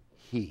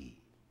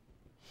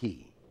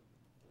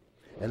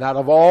 And out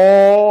of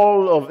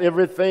all of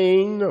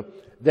everything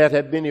that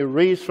had been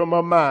erased from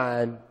her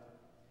mind,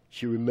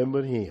 she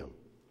remembered him.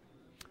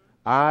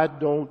 I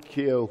don't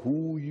care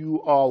who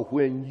you are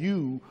when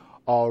you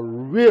are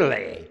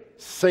really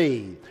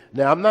saved.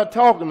 Now, I'm not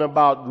talking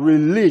about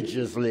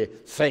religiously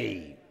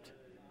saved.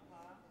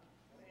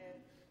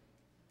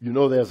 You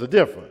know there's a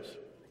difference.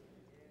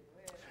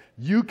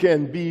 You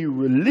can be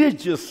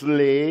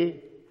religiously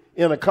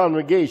in a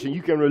congregation.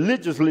 You can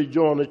religiously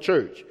join a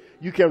church.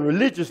 You can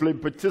religiously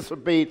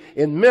participate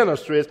in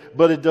ministries,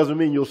 but it doesn't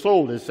mean your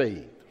soul is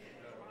saved.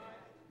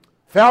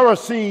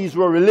 Pharisees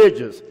were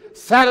religious.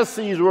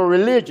 Sadducees were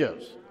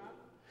religious.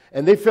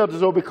 And they felt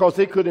as though because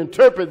they could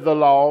interpret the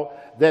law,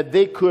 that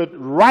they could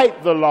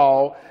write the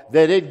law,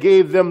 that it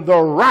gave them the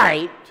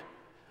right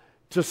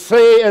to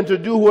say and to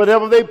do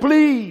whatever they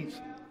pleased.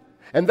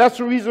 And that's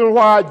the reason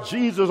why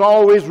Jesus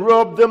always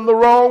rubbed them the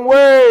wrong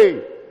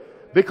way.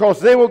 Because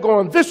they were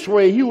going this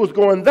way, he was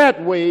going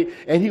that way,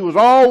 and he was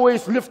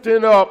always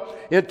lifting up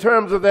in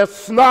terms of their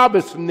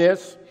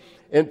snobbishness,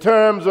 in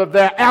terms of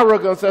their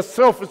arrogance, their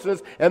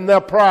selfishness, and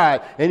their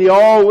pride. And he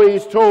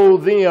always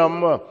told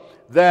them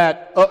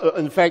that,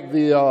 in fact,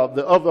 the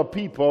other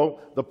people,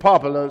 the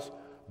populace,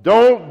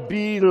 don't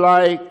be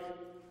like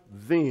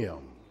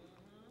them.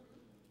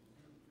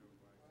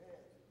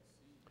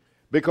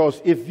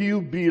 Because if you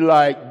be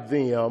like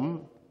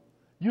them,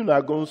 you're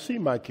not going to see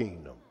my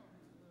kingdom.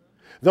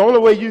 The only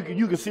way you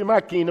can see my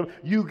kingdom,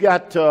 you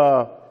got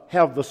to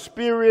have the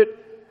spirit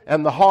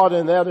and the heart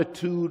and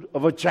attitude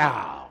of a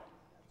child.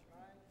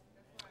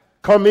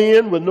 Come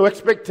in with no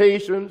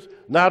expectations,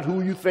 not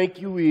who you think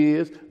you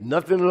is,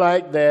 nothing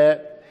like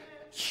that.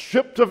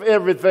 Stripped of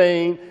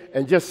everything,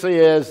 and just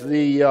say as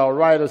the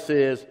writer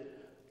says,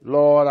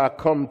 Lord, I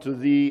come to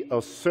thee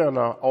a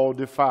sinner all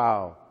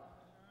defiled.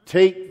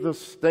 Take the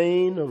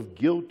stain of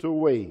guilt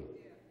away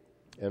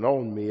and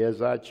own me as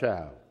thy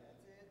child.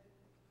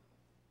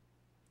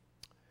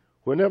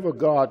 Whenever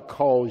God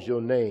calls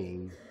your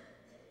name,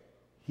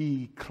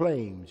 he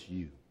claims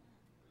you.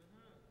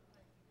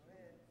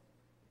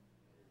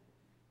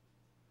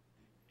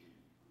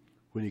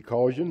 When he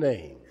calls your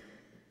name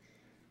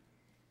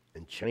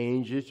and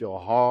changes your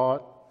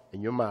heart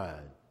and your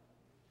mind,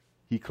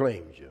 he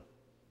claims you.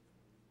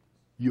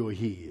 You're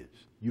his.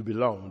 You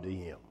belong to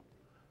him.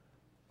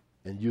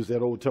 And use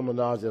that old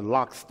terminology,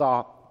 lock,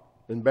 stock,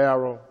 and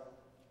barrel,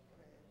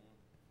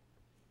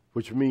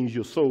 which means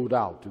you're sold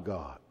out to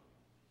God.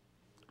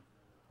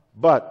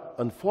 But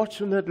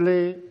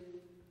unfortunately,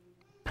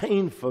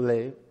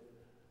 painfully,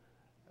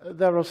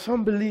 There are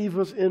some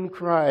believers in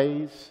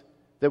Christ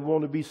that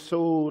want to be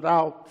sold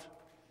out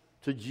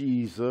to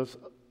Jesus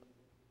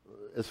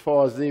as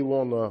far as they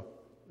want to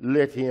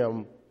let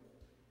him,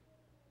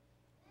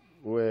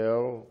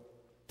 well,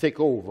 take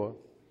over.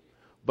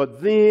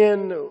 But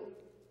then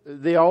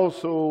they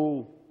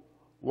also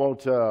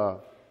want to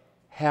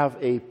have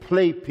a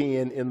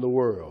playpen in the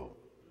world.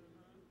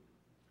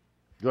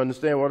 You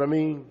understand what I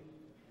mean?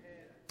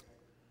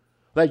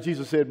 Like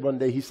Jesus said one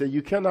day, he said,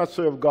 you cannot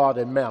serve God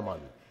and mammon.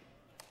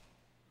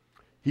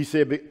 He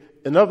said,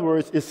 in other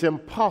words, it's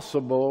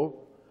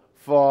impossible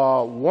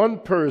for one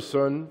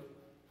person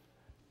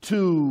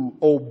to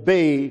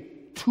obey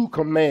two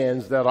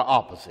commands that are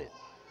opposite.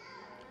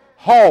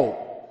 Halt,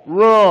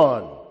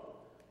 run,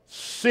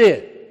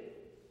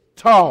 sit,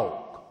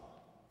 talk.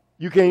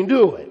 You can't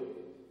do it.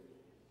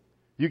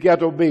 You got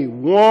to obey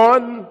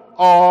one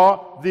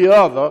or the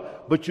other,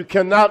 but you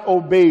cannot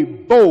obey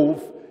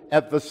both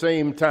at the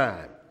same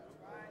time.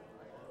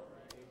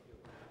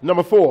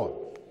 Number 4,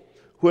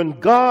 when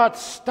God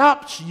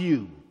stops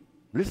you,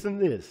 listen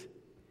to this,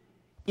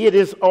 it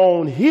is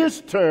on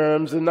his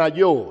terms and not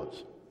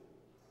yours.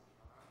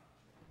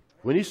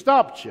 When he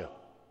stops you,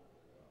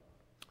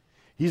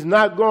 he's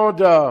not going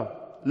to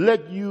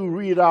let you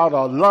read out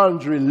a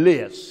laundry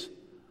list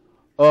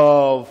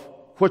of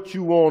what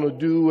you want to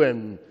do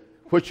and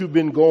what you've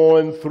been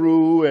going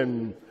through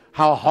and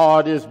how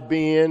hard it's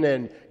been,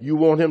 and you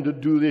want him to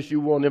do this, you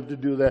want him to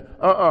do that.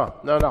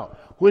 No.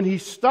 When he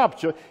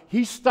stops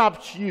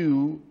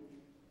you,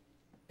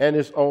 and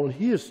it's on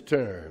his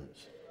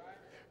terms.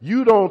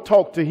 You don't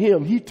talk to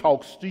him, he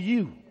talks to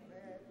you.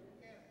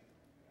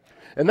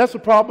 And that's a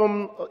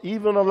problem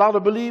even a lot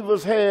of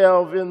believers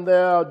have in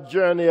their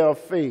journey of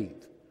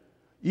faith.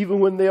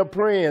 Even when they're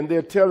praying,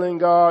 they're telling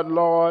God,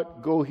 Lord,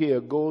 go here,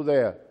 go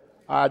there.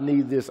 I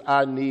need this,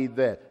 I need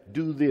that.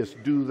 Do this,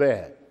 do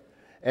that.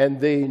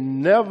 And they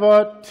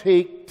never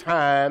take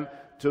time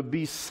to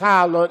be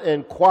silent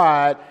and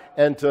quiet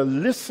and to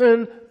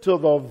listen to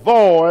the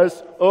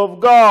voice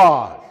of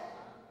God.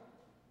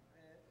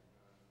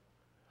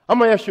 I'm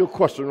going to ask you a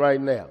question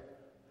right now.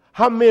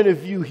 How many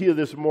of you here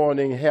this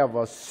morning have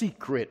a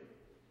secret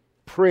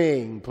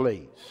praying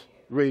place?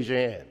 Raise your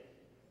hand.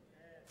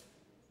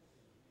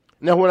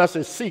 Now, when I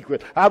say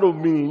secret, I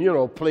don't mean,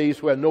 a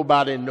place where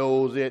nobody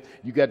knows it.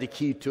 You got the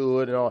key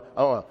to it and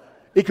all.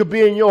 It could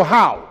be in your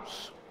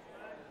house.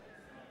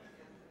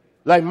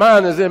 Like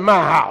mine is in my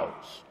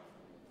house.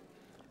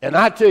 And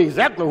I tell you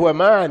exactly where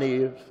mine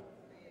is.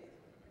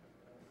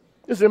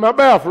 It's in my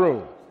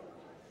bathroom,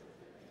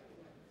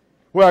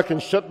 where I can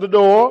shut the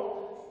door.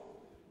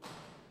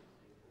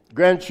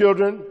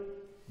 Grandchildren,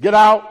 get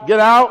out,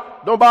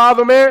 don't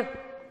bother me.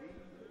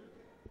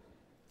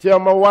 Tell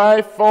my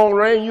wife, phone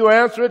ring, you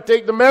answer it,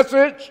 take the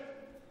message.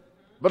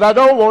 But I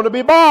don't want to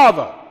be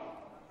bothered.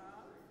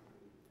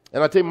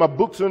 And I take my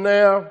books in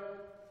there,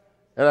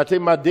 and I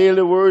take my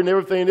daily word and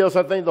everything else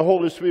I think the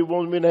Holy Spirit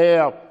wants me to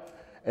have,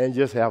 and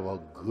just have a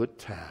good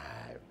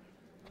time.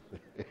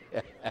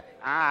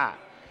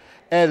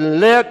 And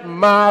let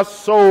my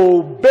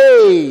soul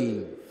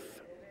bathe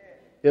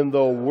in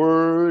the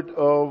Word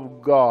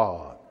of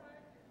God.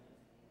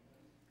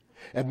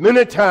 And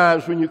many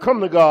times when you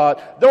come to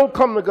God, don't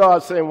come to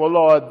God saying, well,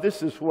 Lord,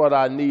 this is what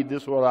I need,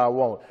 this is what I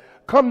want.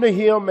 Come to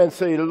him and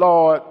say,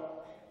 Lord,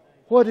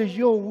 what is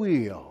your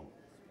will?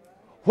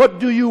 What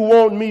do you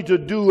want me to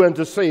do and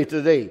to say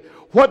today?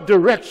 What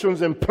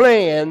directions and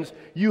plans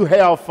you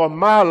have for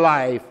my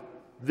life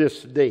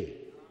this day?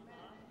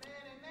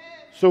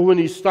 So when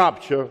he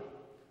stops you,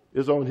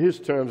 it's on his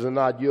terms and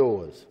not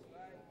yours.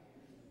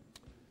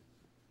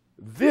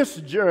 This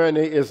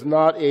journey is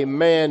not a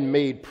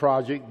man-made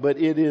project, but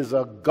it is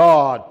a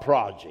God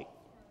project.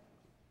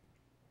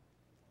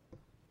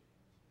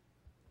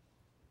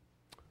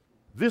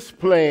 This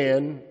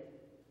plan,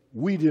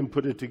 we didn't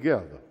put it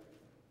together.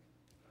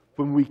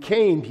 When we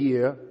came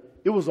here,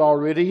 it was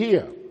already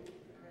here.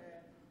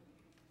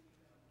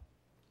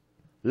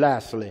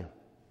 Lastly,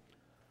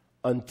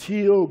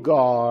 until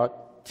God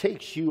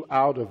takes you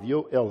out of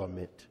your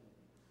element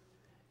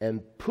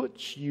and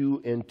puts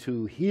you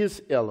into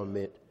his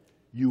element,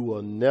 you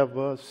will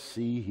never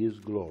see his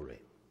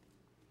glory.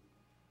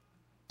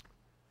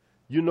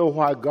 You know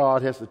why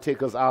God has to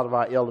take us out of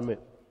our element?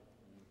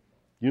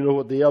 You know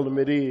what the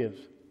element is?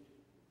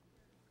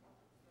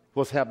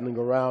 What's happening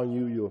around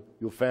you,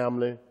 your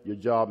family, your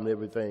job, and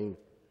everything.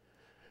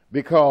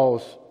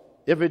 Because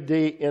every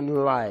day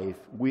in life,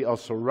 we are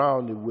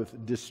surrounded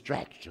with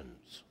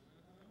distractions,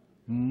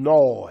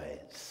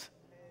 noise,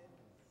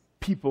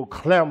 people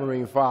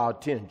clamoring for our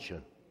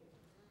attention.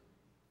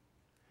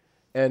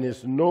 And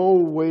there's no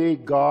way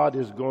God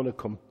is going to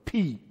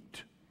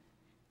compete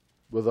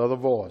with other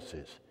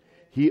voices.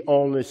 He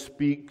only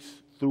speaks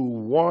through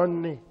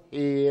one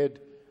head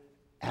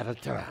at a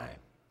time.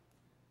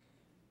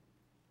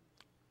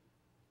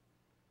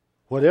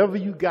 Whatever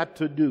you got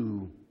to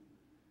do,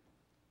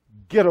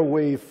 get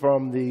away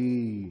from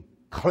the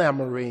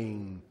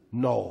clamoring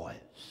noise.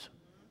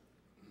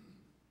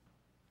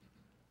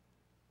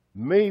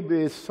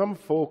 Maybe some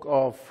folk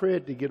are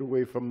afraid to get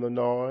away from the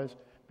noise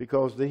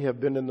because they have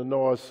been in the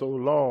noise so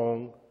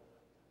long,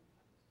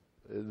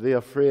 they're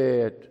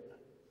afraid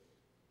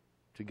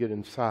to get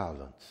in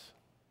silence.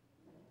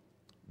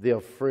 They're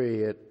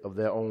afraid of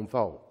their own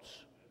thoughts,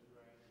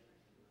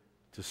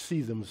 to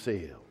see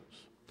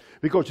themselves.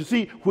 Because you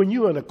see, when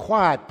you're in a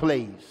quiet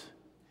place,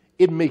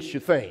 it makes you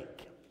think.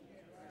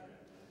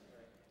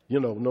 You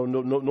know, no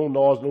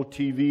noise, no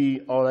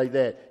TV, all like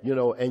that, you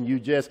know, and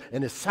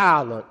it's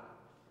silent.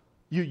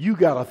 You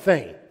got to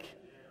think.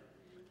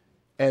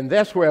 And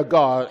that's where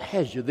God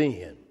has you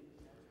then.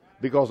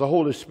 Because the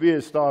Holy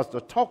Spirit starts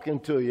to talking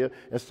to you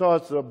and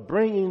starts to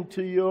bringing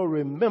to your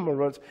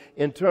remembrance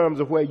in terms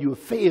of where you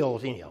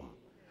failed Him,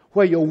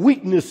 where your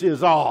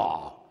weaknesses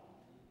are,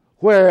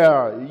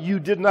 where you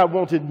did not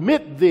want to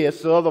admit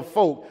this to other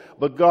folk,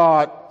 but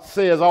God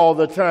says all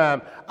the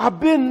time, I've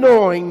been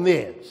knowing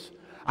this.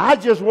 I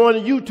just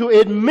wanted you to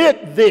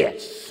admit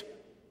this.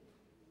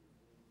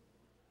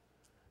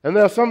 And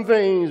there are some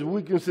things,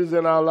 weaknesses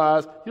in our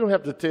lives, you don't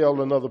have to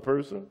tell another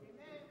person.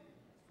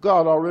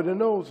 God already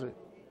knows it.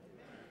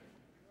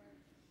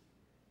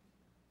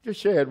 Just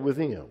share it with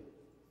Him.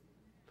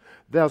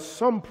 There are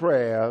some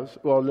prayers,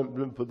 well, let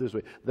me put it this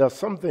way. There are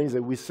some things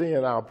that we say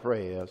in our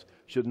prayers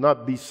should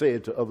not be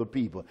said to other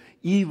people,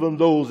 even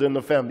those in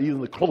the family,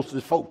 even the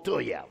closest folk to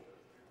you.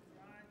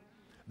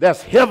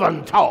 That's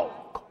heaven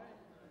talk.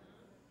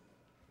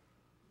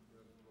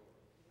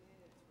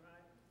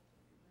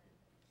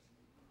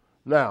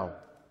 Now,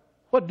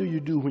 what do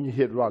you do when you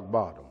hit rock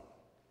bottom?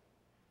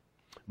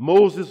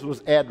 Moses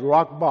was at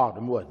rock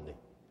bottom, wasn't he?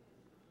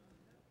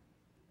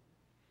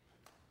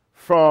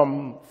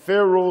 From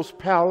Pharaoh's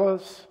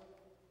palace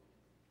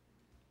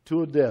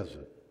to a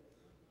desert.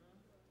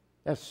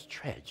 That's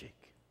tragic.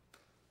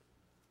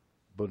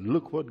 But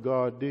look what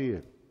God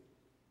did.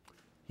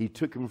 He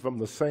took him from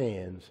the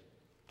sands,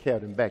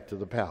 carried him back to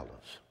the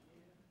palace.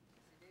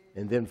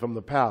 And then from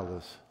the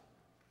palace,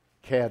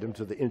 carried him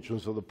to the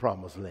entrance of the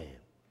promised land.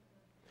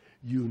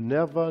 You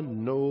never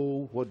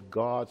know what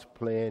God's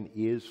plan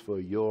is for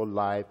your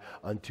life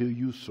until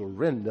you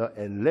surrender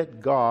and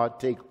let God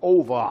take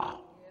over.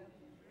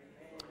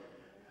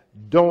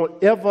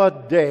 Don't ever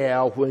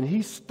dare, when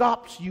He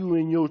stops you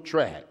in your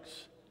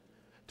tracks,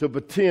 to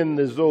pretend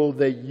as though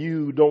that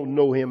you don't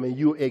know Him and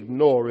you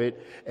ignore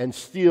it, and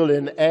still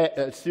in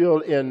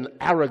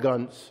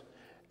arrogance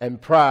and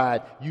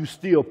pride, you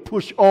still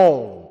push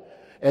on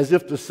as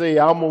if to say,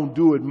 I'm going to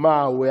do it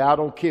my way. I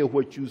don't care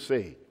what you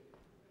say.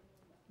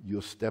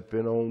 You're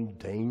stepping on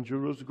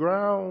dangerous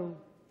ground.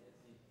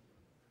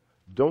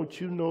 Don't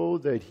you know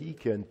that He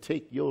can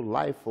take your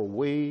life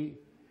away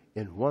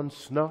in one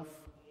snuff?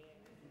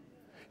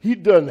 He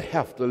doesn't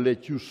have to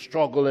let you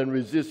struggle and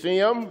resist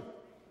Him.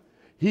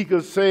 He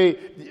could say,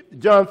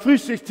 John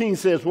 3:16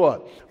 says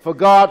what? For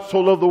God so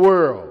loved the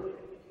world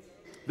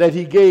that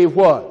He gave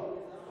what?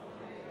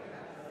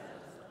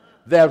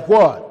 That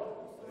what?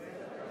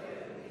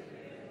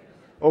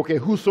 Okay,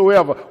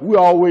 whosoever. We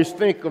always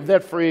think of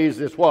that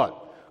phrase as what?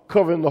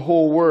 Covering the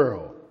whole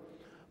world.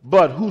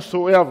 But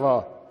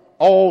whosoever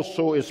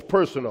also is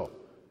personal.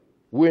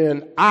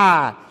 When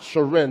I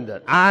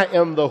surrendered, I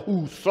am the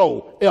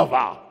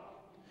whosoever.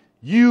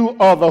 You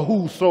are the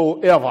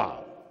whosoever.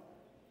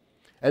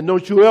 And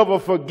don't you ever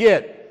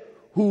forget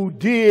who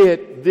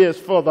did this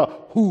for the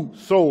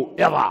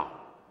whosoever.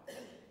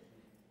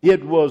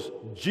 It was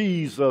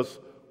Jesus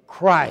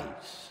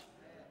Christ,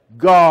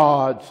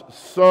 God's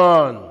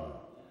Son.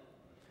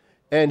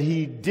 And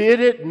He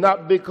did it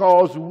not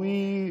because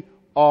we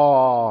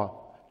are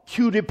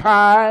cutie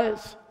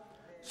pies,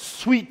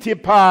 sweetie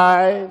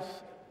pies.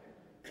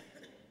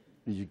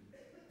 Did you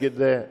get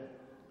that?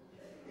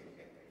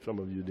 Some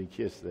of you didn't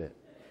kiss that.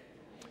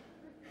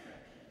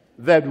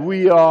 That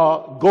we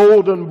are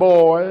golden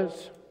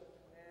boys,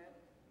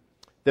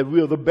 that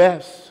we are the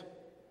best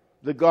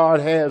that God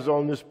has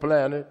on this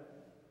planet.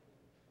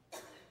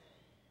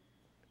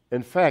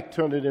 In fact,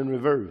 turn it in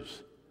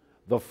reverse.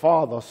 The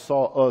Father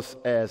saw us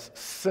as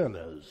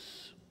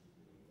sinners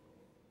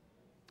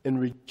in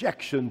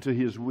rejection to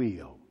His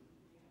will.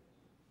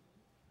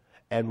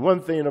 And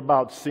one thing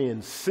about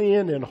sin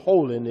and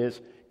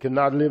holiness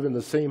cannot live in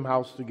the same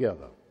house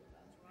together.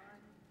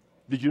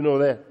 Did you know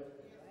that?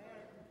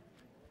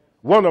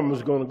 One of them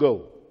is going to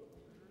go.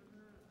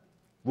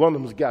 One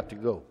of them's got to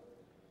go.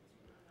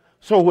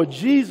 So what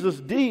Jesus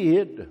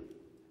did,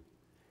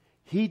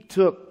 He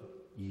took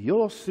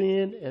your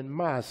sin and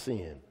my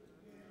sin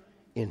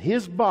in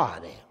His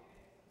body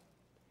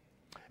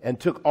and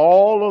took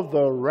all of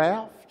the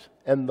wrath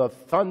and the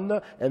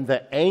thunder and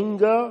the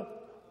anger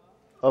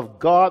of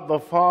God the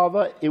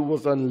Father. It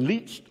was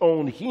unleashed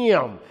on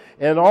Him,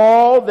 and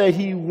all that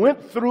He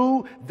went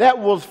through, that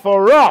was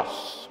for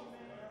us.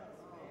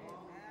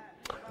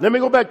 Let me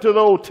go back to the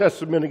Old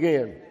Testament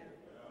again,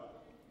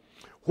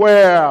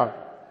 where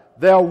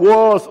there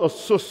was a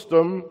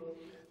system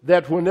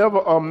that whenever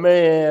a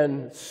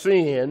man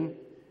sinned,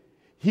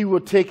 he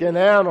would take an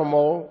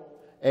animal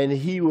and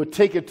he would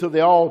take it to the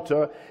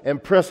altar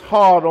and press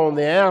hard on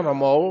the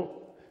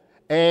animal,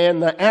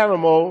 and the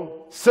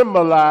animal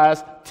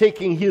symbolized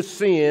taking his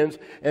sins,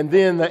 and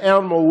then the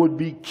animal would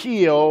be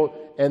killed,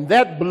 and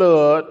that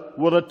blood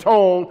would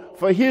atone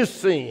for his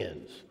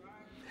sins.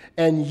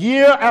 And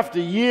year after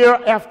year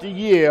after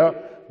year,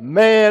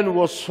 man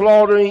was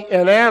slaughtering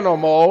an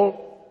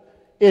animal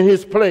in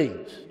his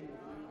place.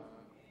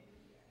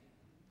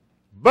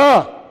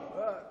 But,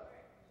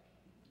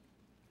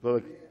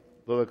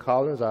 Brother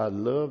Collins, I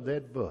love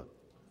that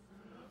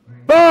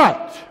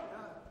but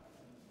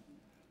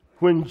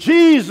when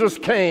Jesus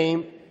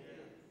came,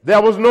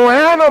 there was no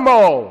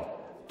animal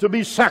to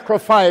be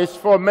sacrificed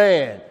for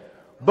man.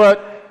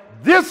 But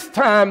this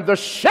time the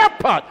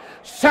shepherd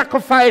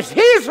sacrificed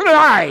his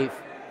life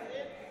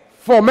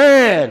for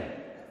man.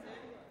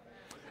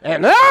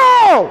 And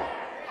now,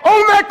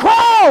 on that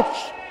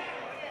cross,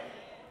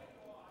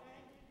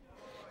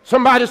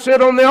 somebody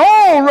said on the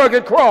old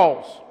rugged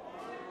cross,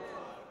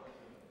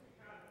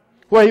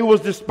 where he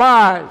was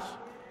despised,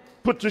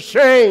 put to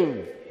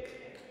shame,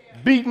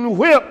 beaten,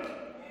 whipped,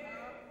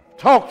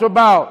 talked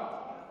about.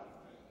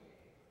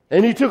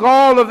 And he took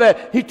all of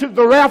that. He took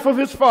the wrath of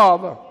his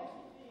Father.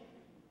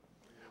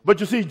 But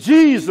you see,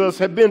 Jesus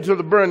had been to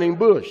the burning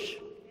bush.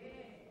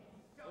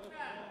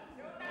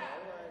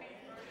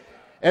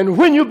 And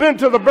when you've been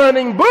to the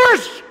burning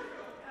bush,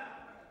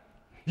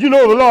 you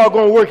know the Lord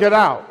going to work it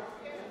out.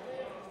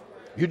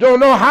 You don't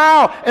know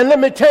how, and let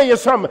me tell you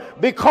something.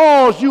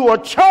 Because you are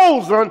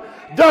chosen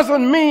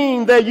doesn't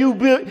mean that you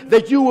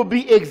will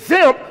be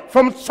exempt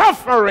from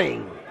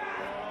suffering.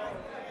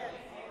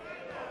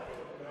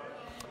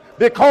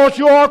 Because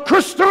you are a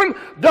Christian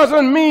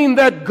doesn't mean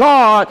that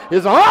God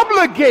is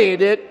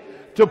obligated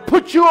to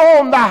put you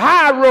on the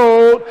high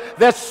road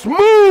that's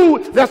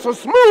smooth, that's a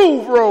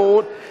smooth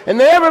road, and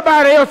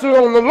everybody else is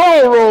on the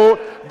low road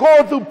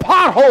going through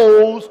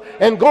potholes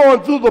and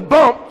going through the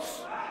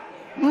bumps.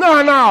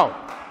 No.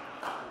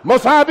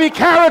 Must I be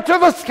carried to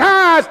the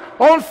skies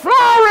on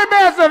flowery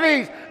beds of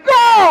ease?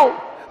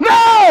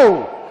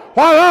 No!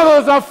 While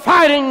others are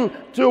fighting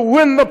to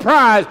win the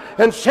prize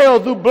and sail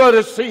through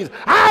bloody seas,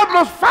 I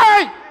must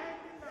fight.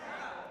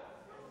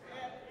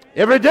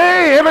 Every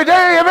day.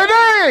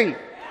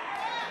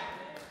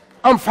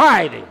 I'm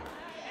fighting.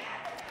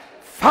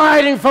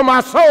 Fighting for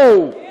my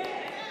soul.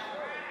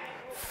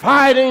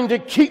 Fighting to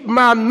keep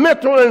my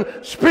mental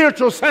and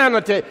spiritual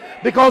sanity.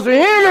 Because the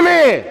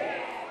enemy,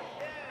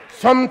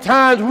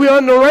 sometimes we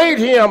underrate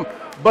him,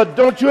 but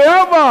don't you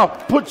ever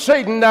put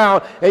Satan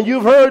down. And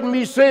you've heard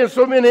me say in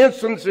so many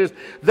instances,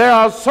 there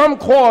are some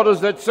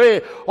quarters that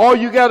say, all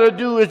you got to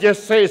do is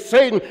just say,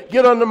 Satan,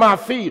 get under my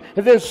feet,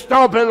 and then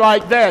stomp him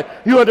like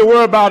that. You don't have to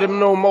worry about him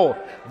no more.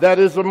 That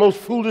is the most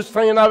foolish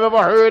thing I've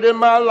ever heard in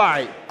my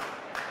life.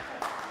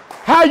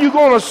 How are you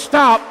going to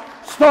stomp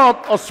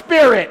a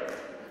spirit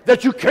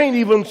that you can't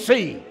even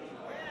see?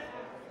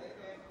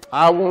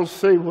 I won't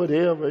say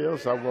whatever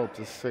else I want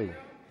to say.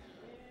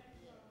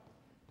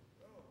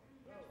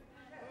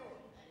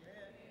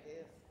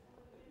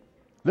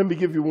 Let me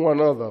give you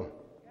one other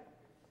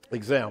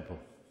example,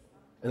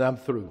 and I'm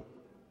through.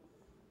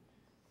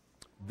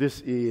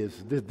 This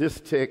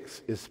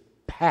text is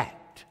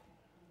packed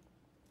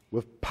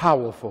with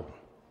powerful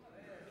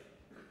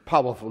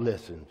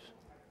lessons.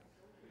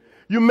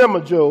 You remember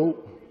Job?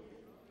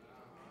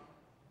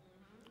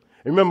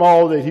 Remember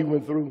all that he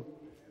went through?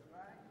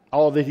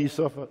 All that he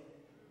suffered?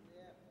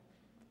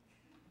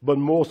 But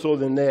more so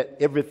than that,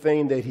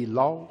 everything that he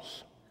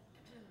lost.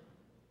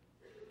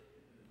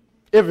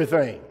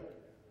 Everything.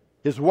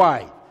 His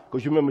wife,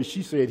 because you remember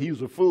she said he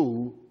was a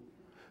fool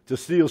to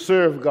still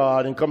serve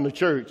God and come to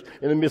church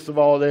in the midst of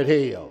all that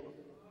hell.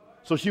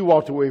 So she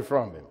walked away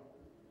from him.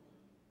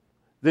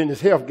 Then his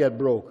health got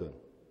broken.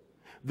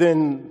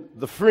 Then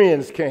the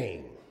friends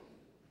came.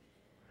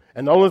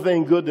 And the only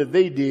thing good that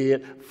they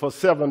did, for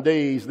 7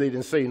 days they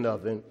didn't say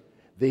nothing.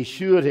 They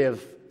should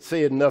have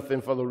said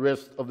nothing for the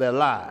rest of their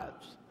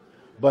lives.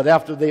 But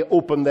after they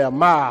opened their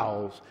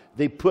mouths,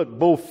 they put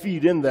both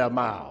feet in their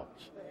mouths.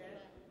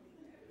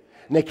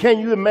 Now, can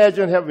you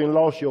imagine having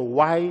lost your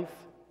wife,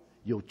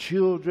 your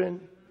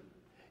children,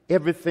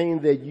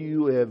 everything that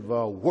you have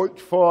worked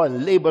for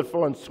and labored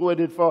for and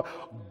sweated for,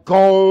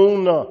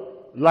 gone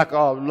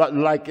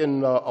like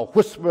in a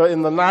whisper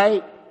in the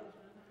night?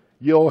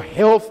 Your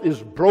health is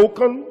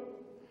broken.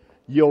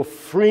 Your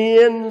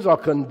friends are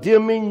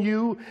condemning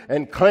you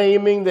and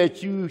claiming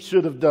that you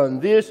should have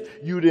done this,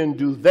 you didn't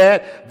do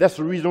that. That's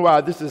the reason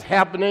why this is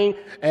happening.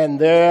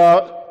 And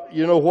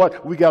you know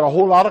what? We got a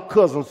whole lot of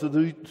cousins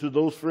to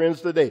those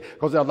friends today.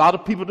 Because a lot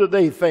of people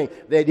today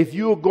think that if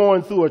you're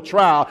going through a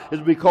trial,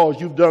 it's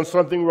because you've done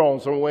something wrong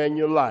somewhere in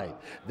your life.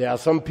 There are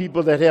some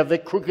people that have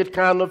that crooked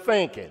kind of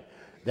thinking.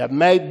 That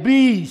might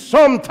be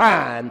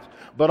sometimes,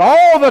 but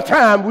all the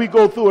time we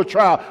go through a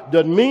trial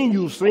doesn't mean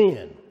you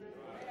sin.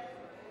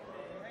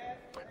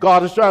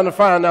 God is trying to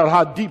find out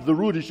how deep the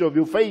rootage of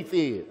your faith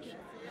is.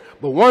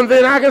 But one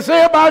thing I can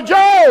say about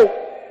Job,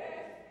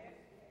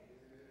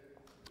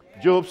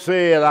 Job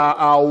said,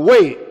 I'll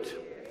wait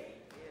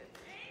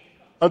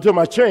until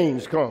my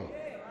change come.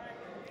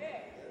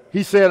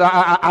 He said,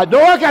 I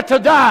know I got to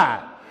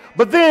die,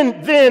 But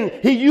then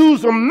he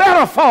used a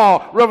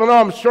metaphor, Reverend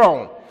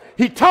Armstrong.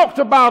 He talked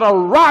about a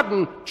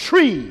rotten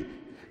tree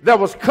that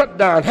was cut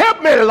down.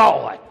 Help me,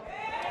 Lord.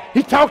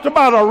 He talked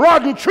about a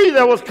rotten tree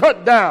that was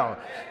cut down.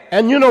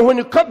 And you know, when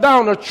you cut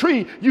down a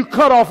tree, you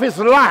cut off its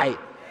life.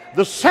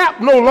 The sap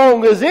no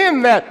longer is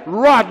in that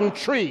rotten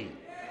tree.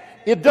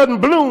 It doesn't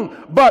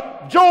bloom.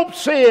 But Job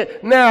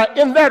said, now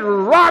in that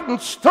rotten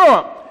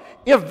stump,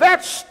 if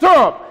that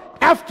stump,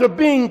 after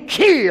being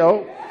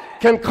killed,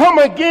 can come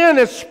again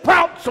and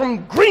sprout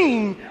some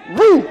green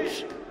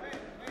roots,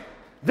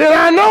 then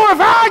I know if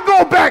I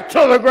go back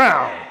to the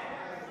ground,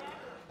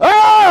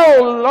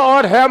 oh,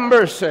 Lord have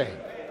mercy.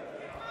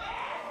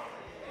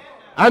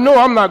 I know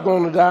I'm not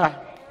going to die.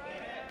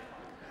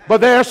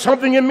 But there's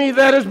something in me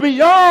that is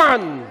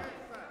beyond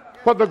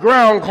what the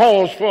ground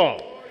calls for.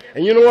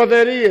 And you know what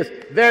that is?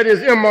 That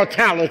is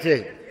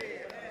immortality.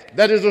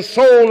 That is the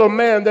soul of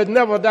man that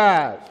never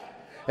dies.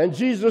 And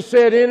Jesus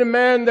said, any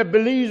man that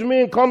believes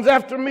me and comes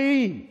after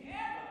me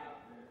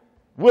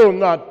will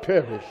not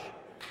perish,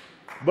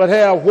 but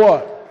have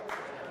what?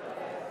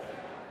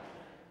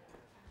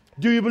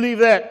 Do you believe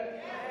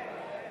that?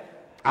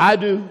 I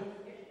do.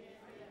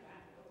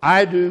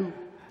 I do.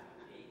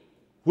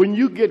 When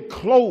you get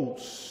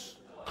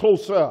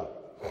closer,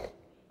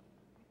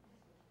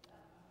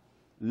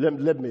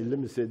 let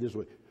me say it this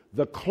way.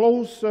 The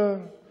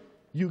closer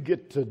you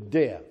get to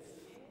death,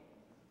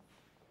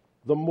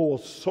 the more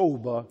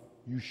sober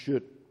you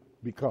should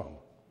become.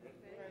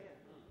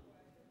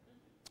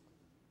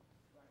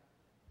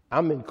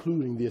 I'm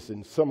including this,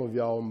 and some of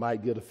y'all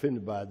might get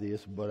offended by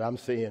this, but I'm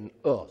saying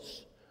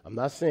us. I'm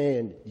not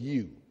saying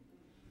you.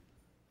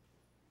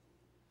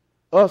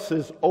 Us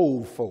as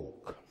old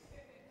folk.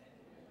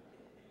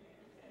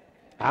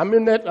 I'm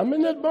in that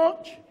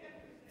bunch.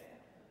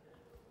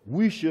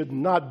 We should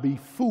not be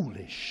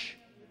foolish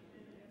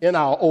in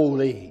our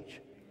old age.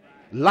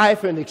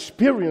 Life and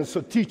experience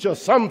will teach us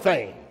some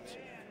things.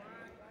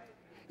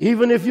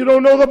 Even if you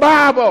don't know the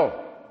Bible,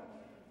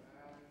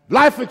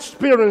 life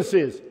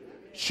experiences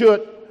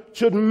should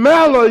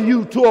mellow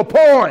you to a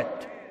point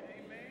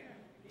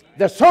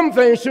that some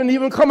things shouldn't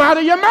even come out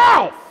of your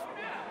mouth.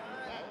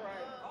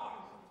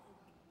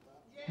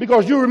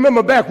 Because you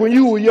remember back when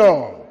you were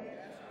young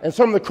and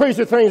some of the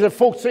crazy things that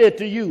folks said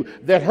to you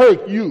that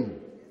hurt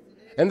you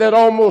and that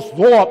almost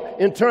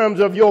warped in terms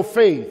of your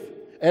faith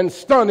and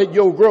stunted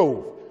your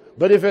growth.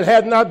 But if it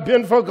had not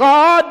been for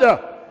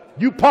God,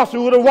 you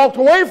possibly would have walked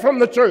away from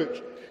the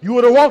church. You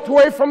would have walked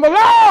away from the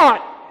Lord.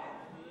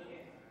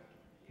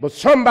 But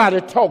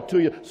somebody talked to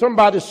you.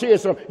 Somebody said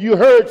something. You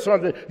heard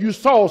something. You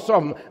saw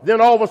something.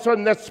 Then all of a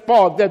sudden that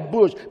spark, that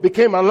bush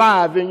became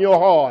alive in your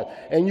heart.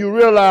 And you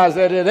realize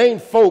that it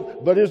ain't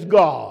folk, but it's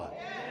God.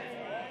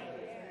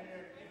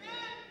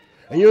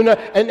 And you know,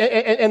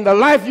 and the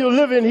life you're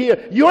living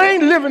here, you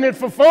ain't living it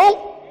for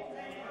folk.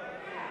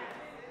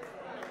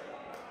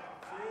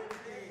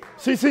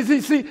 See,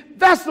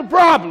 that's the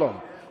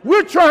problem.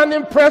 We're trying to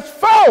impress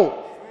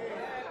folk.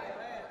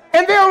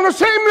 And they're on the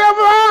same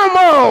level I'm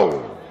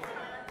on.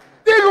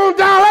 They're going to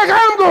die like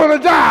I'm going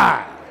to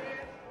die.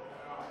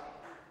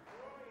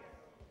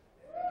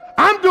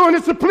 I'm doing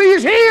this to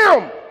please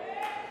him.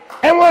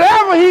 And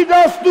whatever he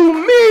does through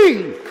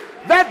me,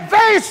 that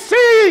they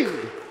see.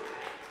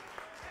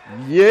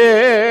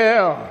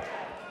 Yeah.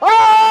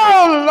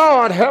 Oh,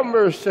 Lord, have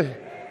mercy.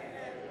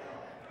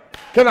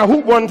 Can I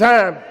hoop one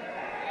time?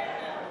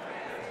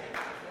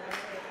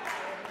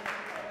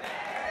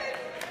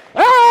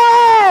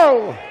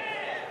 Oh!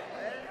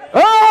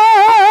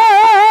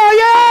 Oh,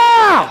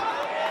 yeah!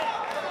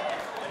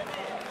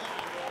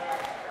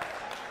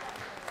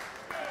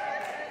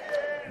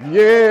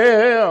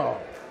 Yeah.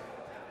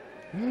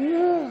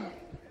 Yeah.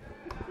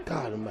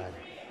 God Almighty.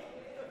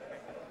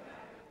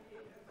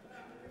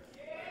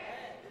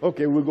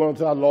 Okay, we're going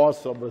to our Lord's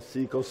Supper,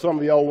 see, because some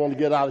of y'all want to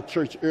get out of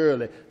church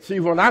early. See,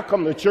 when I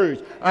come to church,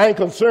 I ain't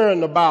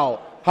concerned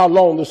about how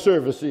long the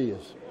service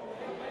is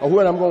or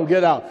when I'm going to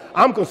get out.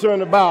 I'm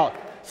concerned about,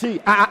 see,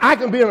 I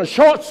can be in a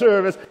short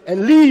service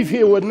and leave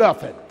here with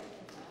nothing.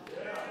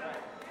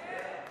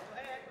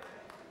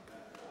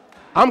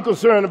 I'm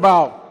concerned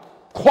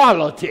about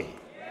quality.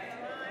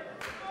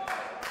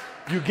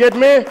 You get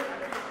me?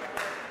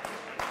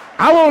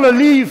 I want to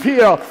leave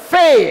here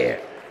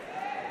fed,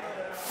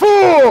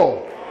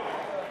 full,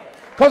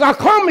 because I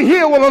come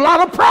here with a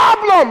lot of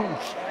problems.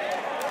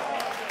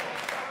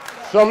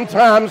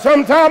 Sometimes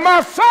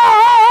my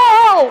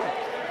soul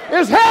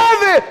is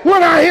heavy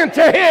when I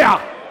enter here.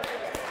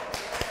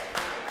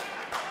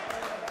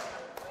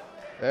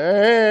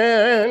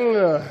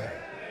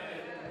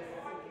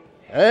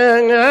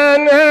 And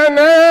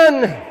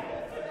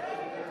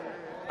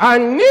I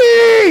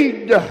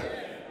need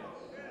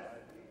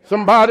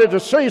somebody to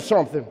say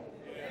something.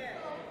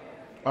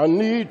 I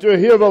need to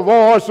hear the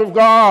voice of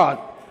God.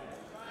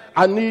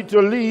 I need to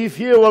leave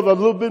here with a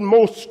little bit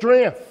more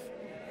strength,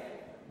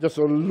 just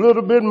a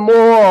little bit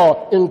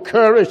more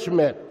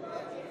encouragement.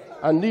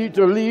 I need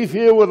to leave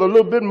here with a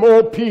little bit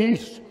more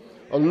peace,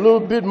 a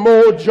little bit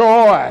more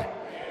joy,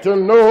 to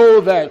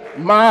know that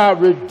my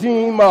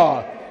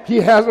Redeemer, He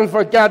hasn't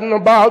forgotten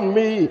about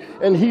me.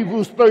 In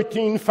Hebrews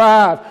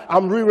 13:5,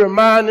 I'm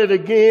reminded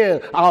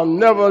again, I'll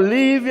never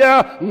leave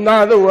you,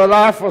 neither will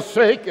I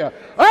forsake you.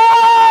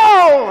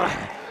 Oh,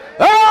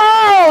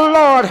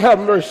 Lord have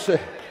mercy.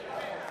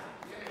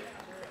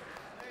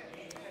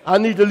 I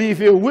need to leave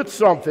here with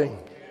something,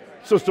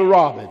 Sister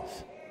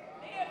Robbins.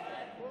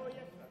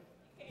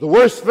 The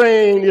worst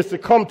thing is to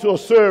come to a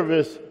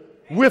service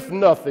with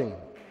nothing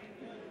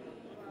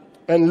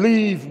and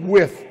leave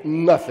with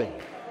nothing.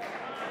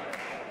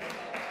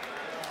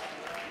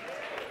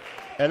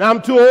 And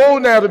I'm too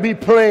old now to be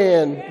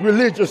playing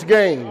religious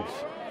games.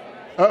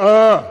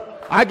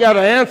 I got to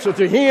answer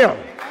to him,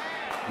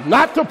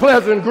 not to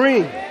Pleasant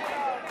Green.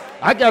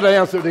 I got to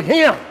answer to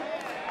him.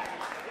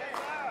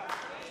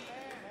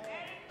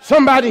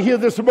 Somebody here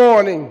this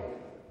morning,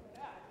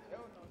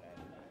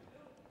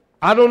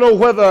 I don't know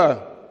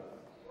whether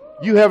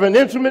you have an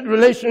intimate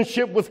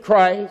relationship with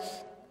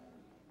Christ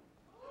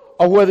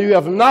or whether you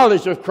have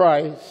knowledge of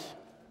Christ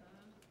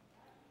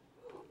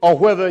or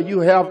whether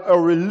you have a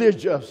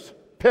religious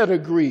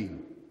pedigree.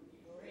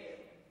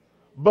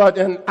 But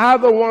in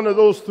either one of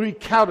those three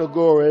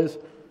categories,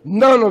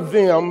 none of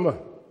them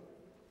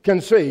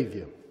can save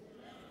you.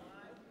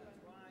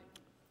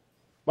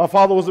 My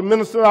father was a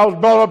minister. I was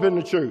brought up in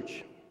the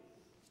church,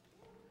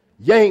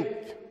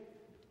 yanked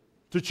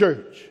to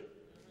church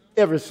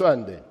every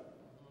Sunday,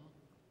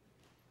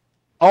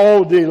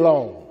 all day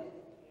long,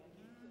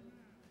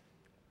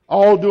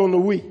 all during the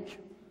week.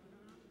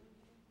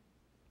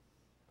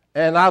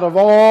 And out of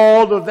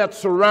all of that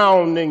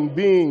surrounding,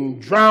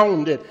 being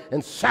drowned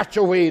and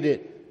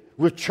saturated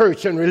with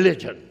church and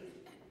religion,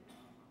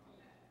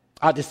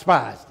 I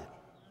despised it.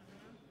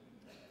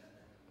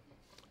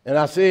 And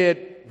I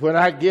said, when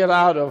I get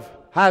out of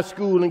high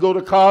school and go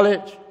to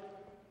college,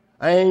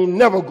 I ain't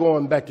never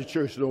going back to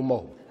church no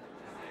more.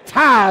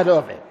 Tired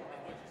of it.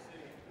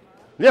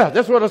 Yeah,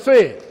 that's what I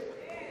said.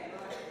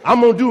 I'm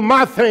going to do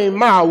my thing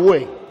my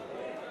way.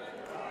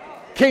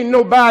 Can't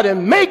nobody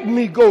make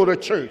me go to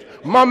church.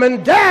 Mom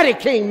and daddy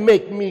can't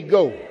make me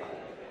go.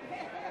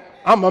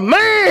 I'm a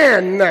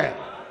man now.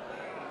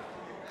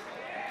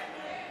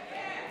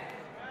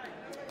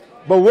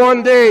 But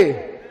one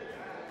day,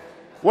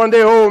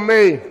 old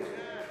me,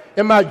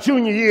 in my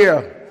junior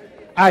year,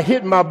 I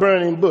hit my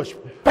burning bush.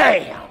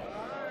 Bam!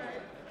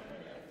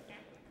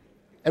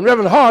 And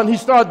Reverend Harden, he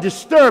started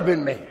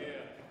disturbing me.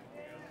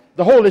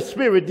 The Holy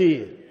Spirit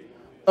did.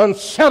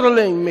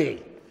 Unsettling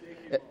me.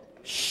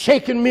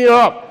 Shaking me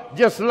up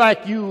just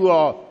like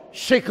you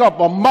shake up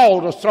a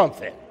malt or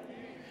something.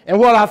 And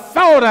what I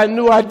thought I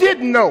knew, I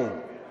didn't know.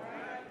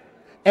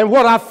 And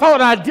what I thought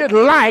I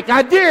didn't like,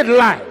 I did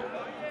like.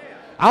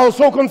 I was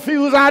so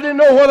confused, I didn't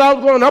know whether I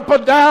was going up or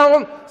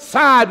down,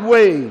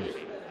 sideways.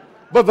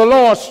 But the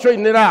Lord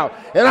straightened it out.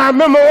 And I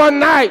remember one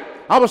night,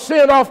 I was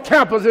sitting off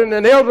campus and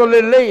an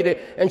elderly lady,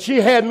 and she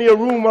had me a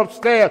room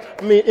upstairs,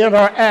 in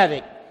her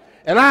attic.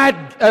 And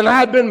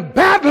I'd been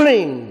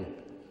battling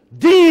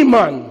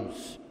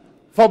demons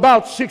for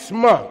about 6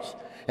 months.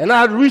 And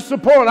I'd reached the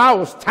point I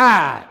was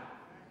tired.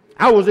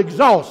 I was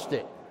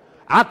exhausted.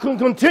 I couldn't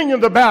continue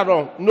the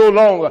battle no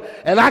longer.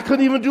 And I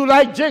couldn't even do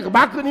like Jacob.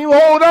 I couldn't even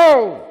hold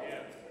on.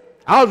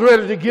 I was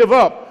ready to give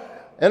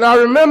up. And I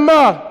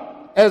remember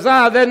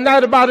that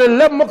night about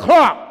 11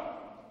 o'clock,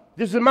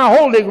 this is my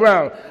holy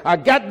ground, I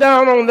got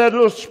down on that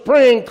little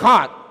spring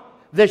cot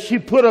that she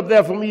put up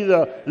there for me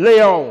to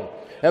lay on.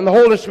 And the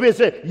Holy Spirit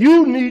said,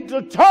 you need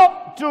to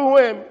talk to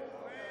him.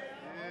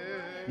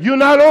 You're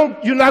not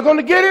going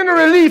to get any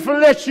relief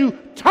unless you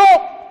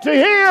talk to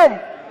him.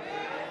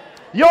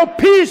 Your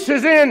peace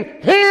is in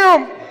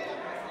him,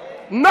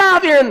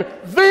 not in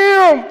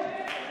them.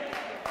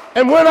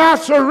 And when I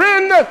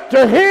surrendered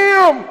to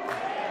him,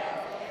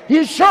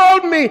 he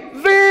showed me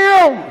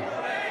them.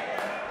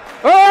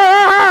 Oh!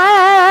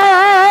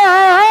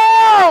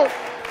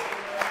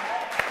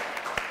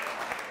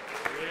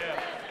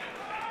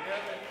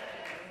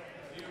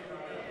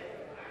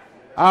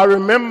 I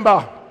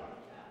remember,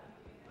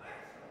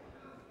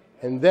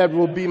 and that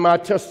will be my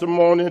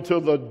testimony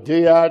until the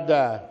day I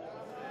die.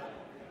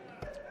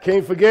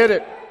 Can't forget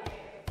it.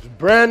 It's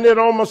branded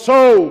on my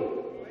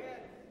soul.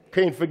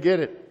 Can't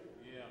forget it.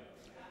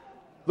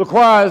 The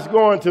choir is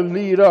going to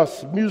lead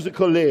us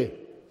musically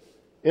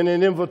in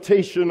an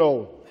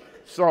invitational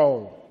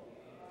song.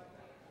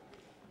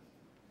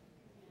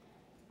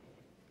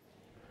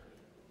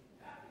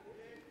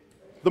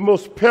 The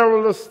most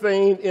perilous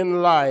thing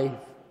in life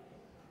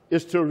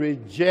is to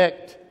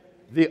reject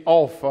the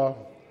offer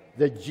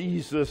that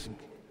Jesus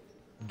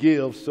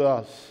gives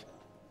us,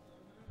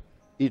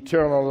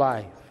 eternal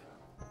life,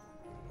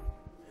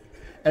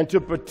 and to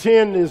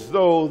pretend as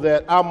though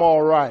that I'm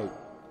all right.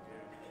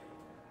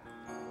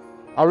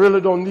 I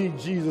really don't need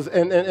Jesus.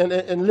 And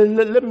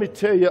let me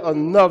tell you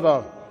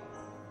another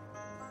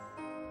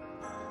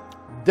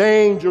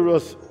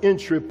dangerous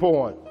entry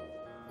point,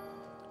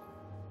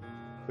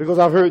 because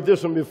I've heard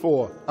this one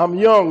before. I'm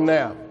young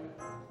now.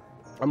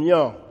 I'm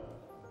young.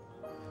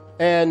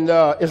 And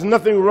there's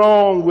nothing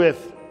wrong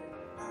with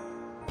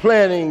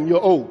planting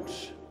your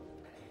oats.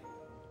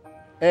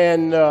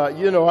 And,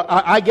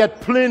 I get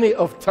plenty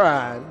of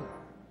time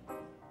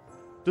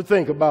to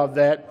think about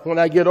that when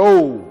I get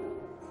old.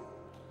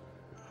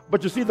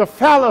 But you see, the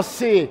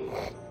fallacy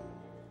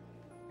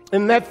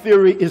in that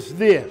theory is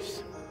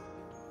this.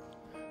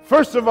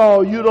 First of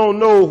all, you don't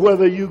know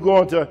whether you're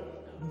going to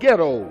get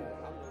old.